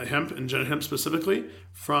and hemp, and hemp specifically,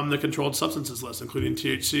 from the controlled substances list, including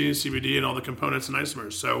THC, CBD, and all the components and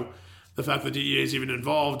isomers. So the fact that DEA is even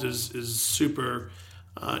involved is super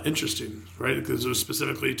interesting, right? Because it was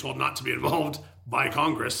specifically told not to be involved by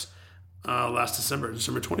Congress last December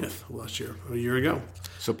 20th of last year, a year ago.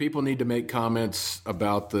 So people need to make comments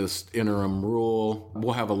about this interim rule.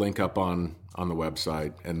 We'll have a link up on the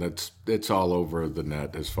website, and it's all over the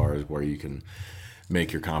net as far as where you can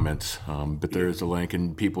make your comments. But there is a link,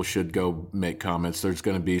 and people should go make comments. There's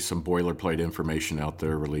going to be some boilerplate information out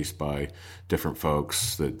there released by different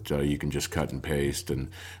folks that you can just cut and paste, and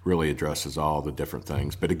really addresses all the different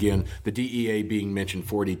things. But again, the DEA being mentioned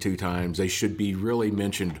 42 times, they should be really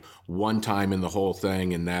mentioned one time in the whole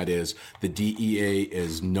thing, and that is the DEA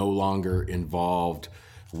is no longer involved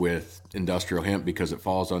with industrial hemp because it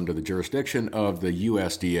falls under the jurisdiction of the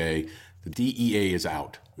USDA. The DEA is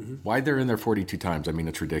out. Mm-hmm. Why they're in there 42 times? I mean,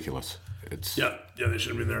 it's ridiculous. Yeah, they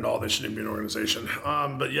shouldn't be there at all. They shouldn't be an organization.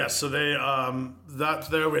 But yes, so they that's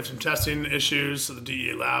there. We have some testing issues. So the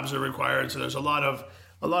DEA labs are required. So there's a lot of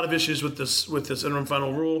issues with this interim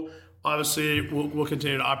final rule. Obviously, we'll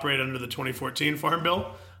continue to operate under the 2014 Farm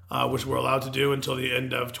Bill, which we're allowed to do until the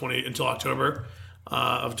end of until October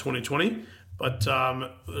of 2020. But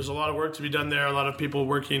there's a lot of work to be done there. A lot of people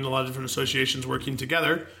working, a lot of different associations working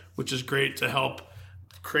together, which is great to help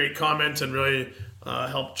create comment and really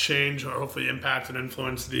help change or hopefully impact and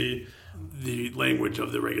influence the language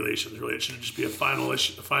of the regulations. Really, it should just be a final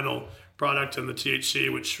product, and the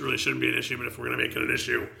THC, which really shouldn't be an issue. But if we're going to make it an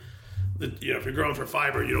issue, if you're growing for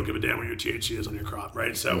fiber, you don't give a damn what your THC is on your crop,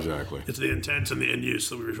 right? So exactly. It's the intent and the end use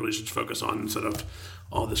that we really should focus on instead of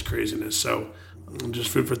all this craziness. So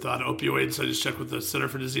just food for thought. Opioids. I just checked with the Center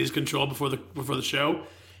for Disease Control before the show,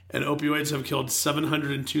 and opioids have killed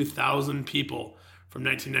 702,000 people from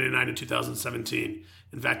 1999 to 2017.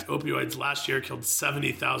 In fact, opioids last year killed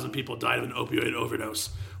 70,000 people, died of an opioid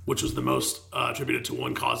overdose, which was the most attributed to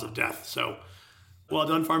one cause of death. So well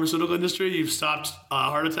done, pharmaceutical industry. You've stopped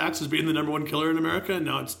heart attacks as being the number one killer in America, and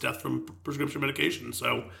now it's death from prescription medication.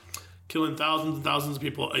 So killing thousands and thousands of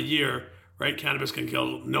people a year, right? Cannabis can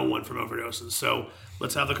kill no one from overdoses. So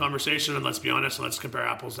let's have the conversation, and let's be honest, and let's compare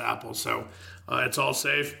apples to apples. So it's all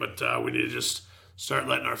safe, but we need to just start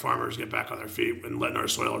letting our farmers get back on their feet and letting our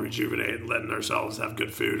soil rejuvenate and letting ourselves have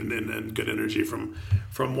good food and good energy from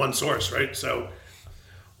one source, right? So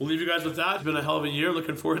we'll leave you guys with that. It's been a hell of a year.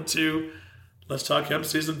 Looking forward to Let's Talk Hemp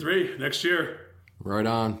Season 3 next year. Right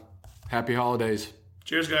on. Happy holidays.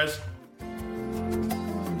 Cheers, guys.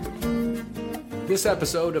 This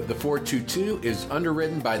episode of the 422 is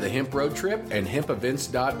underwritten by the Hemp Road Trip and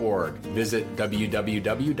hempevents.org. Visit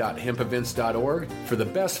www.hempevents.org for the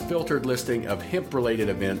best filtered listing of hemp-related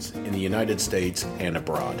events in the United States and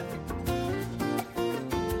abroad.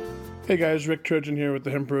 Hey guys, Rick Trojan here with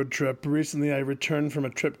the Hemp Road Trip. Recently I returned from a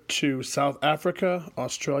trip to South Africa,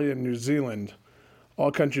 Australia, and New Zealand,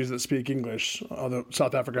 all countries that speak English, although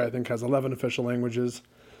South Africa I think has 11 official languages,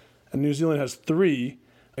 and New Zealand has 3,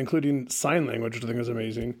 including sign language, which I think is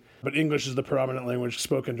amazing. But English is the predominant language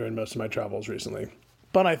spoken during most of my travels recently.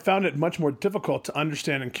 But I found it much more difficult to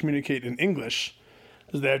understand and communicate in English,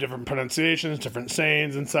 because they have different pronunciations, different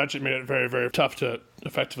sayings and such. It made it very, very tough to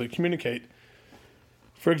effectively communicate.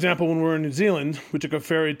 For example, when we were in New Zealand, we took a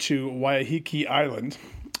ferry to Waiheke Island,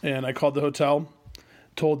 and I called the hotel,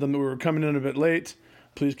 told them that we were coming in a bit late.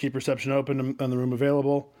 Please keep reception open and the room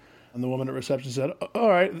available. And the woman at reception said, all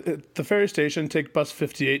right, at the ferry station, take bus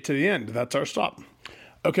 58 to the end. That's our stop.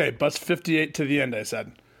 Okay, bus 58 to the end, I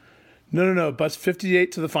said. No, bus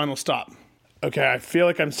 58 to the final stop. Okay, I feel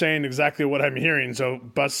like I'm saying exactly what I'm hearing, so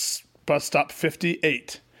bus stop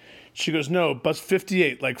 58. She goes, no, bus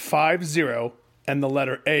 58, like 50, and the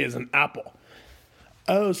letter A is an apple.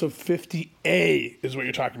 Oh, so 50A is what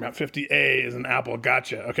you're talking about. 50A is an apple.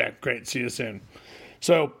 Gotcha. Okay, great. See you soon.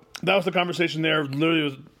 So that was the conversation there.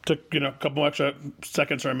 Literally took a couple extra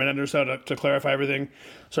seconds or a minute or so to clarify everything.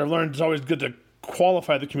 So I've learned it's always good to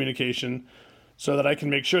qualify the communication so that I can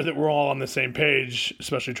make sure that we're all on the same page,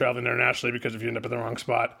 especially traveling internationally, because if you end up in the wrong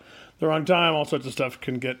spot, the wrong time, all sorts of stuff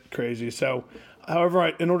can get crazy. So, however,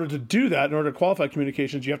 in order to do that, in order to qualify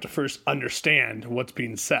communications, you have to first understand what's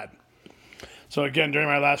being said. So again, during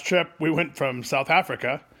my last trip, we went from South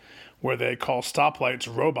Africa, where they call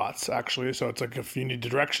stoplights robots, actually. So it's like if you need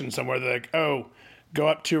direction somewhere, they're like, oh, go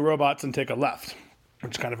up 2 robots and take a left,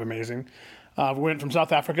 which is kind of amazing. We went from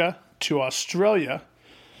South Africa to Australia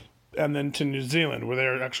and then to New Zealand, where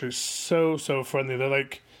they're actually so friendly. They're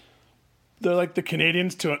like the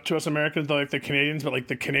Canadians to us Americans. They're like the Canadians, but like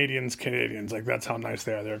the Canadians. Like, that's how nice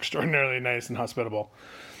they are. They're extraordinarily nice and hospitable.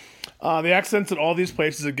 The accents in all these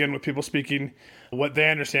places, again, with people speaking what they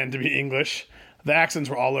understand to be English, the accents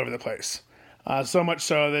were all over the place. So much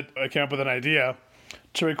so that I came up with an idea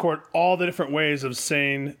to record all the different ways of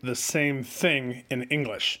saying the same thing in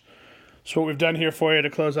English. So what we've done here for you to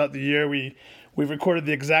close out the year, we've recorded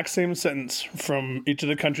the exact same sentence from each of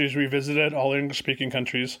the countries we visited, all English-speaking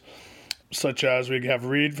countries, such as we have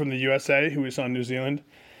Reed from the USA, who we saw in New Zealand,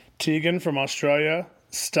 Tegan from Australia,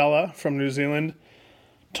 Stella from New Zealand,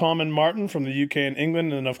 Tom and Martin from the UK and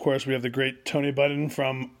England, and of course we have the great Tony Budden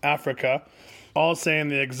from Africa, all saying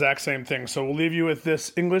the exact same thing. So we'll leave you with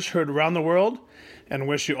this English heard around the world and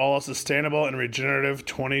wish you all a sustainable and regenerative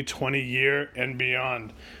 2020 year and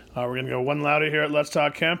beyond. We're going to go one louder here at Let's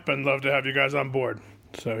Talk Hemp and love to have you guys on board.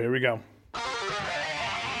 So here we go.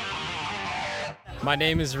 My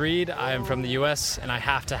name is Reed. I am from the US and I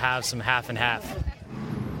have to have some half and half.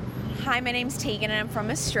 Hi, my name's Tegan and I'm from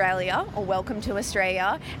Australia, or welcome to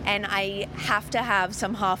Australia, and I have to have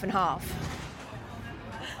some half and half.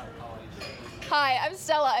 Hi, I'm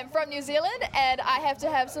Stella. I'm from New Zealand, and I have to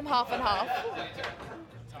have some half and half.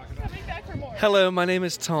 Hello, my name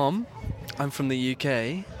is Tom. I'm from the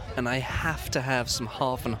UK, and I have to have some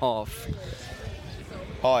half and half.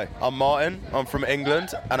 Hi, I'm Martin. I'm from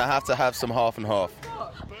England, and I have to have some half and half.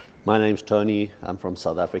 My name's Tony. I'm from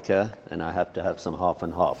South Africa, and I have to have some half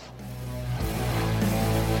and half.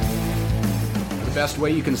 The best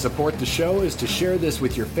way you can support the show is to share this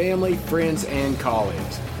with your family, friends, and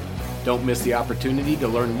colleagues. Don't miss the opportunity to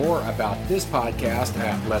learn more about this podcast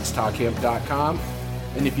at letstalkhemp.com.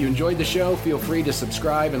 And if you enjoyed the show, feel free to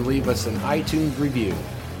subscribe and leave us an iTunes review.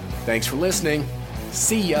 Thanks for listening.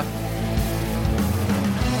 See ya.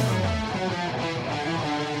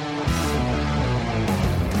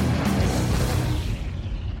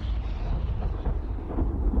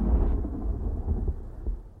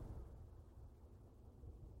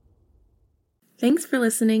 Thanks for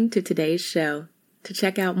listening to today's show. To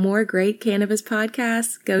check out more great cannabis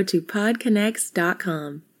podcasts, go to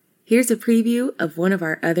podconnects.com. Here's a preview of one of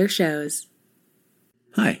our other shows.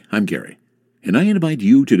 Hi, I'm Gary, and I invite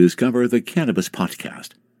you to discover the Cannabis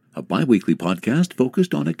Podcast, a bi-weekly podcast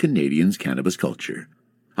focused on a Canadian's cannabis culture.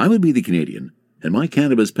 I would be the Canadian, and my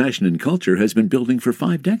cannabis passion and culture has been building for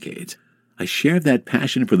 5 decades. I share that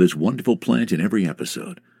passion for this wonderful plant in every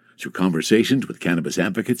episode, through conversations with cannabis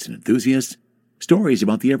advocates and enthusiasts, stories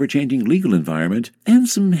about the ever-changing legal environment, and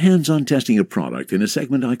some hands-on testing of product in a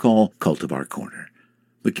segment I call Cultivar Corner.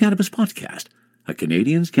 The Cannabis Podcast, a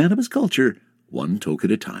Canadian's cannabis culture, one toke at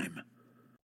a time.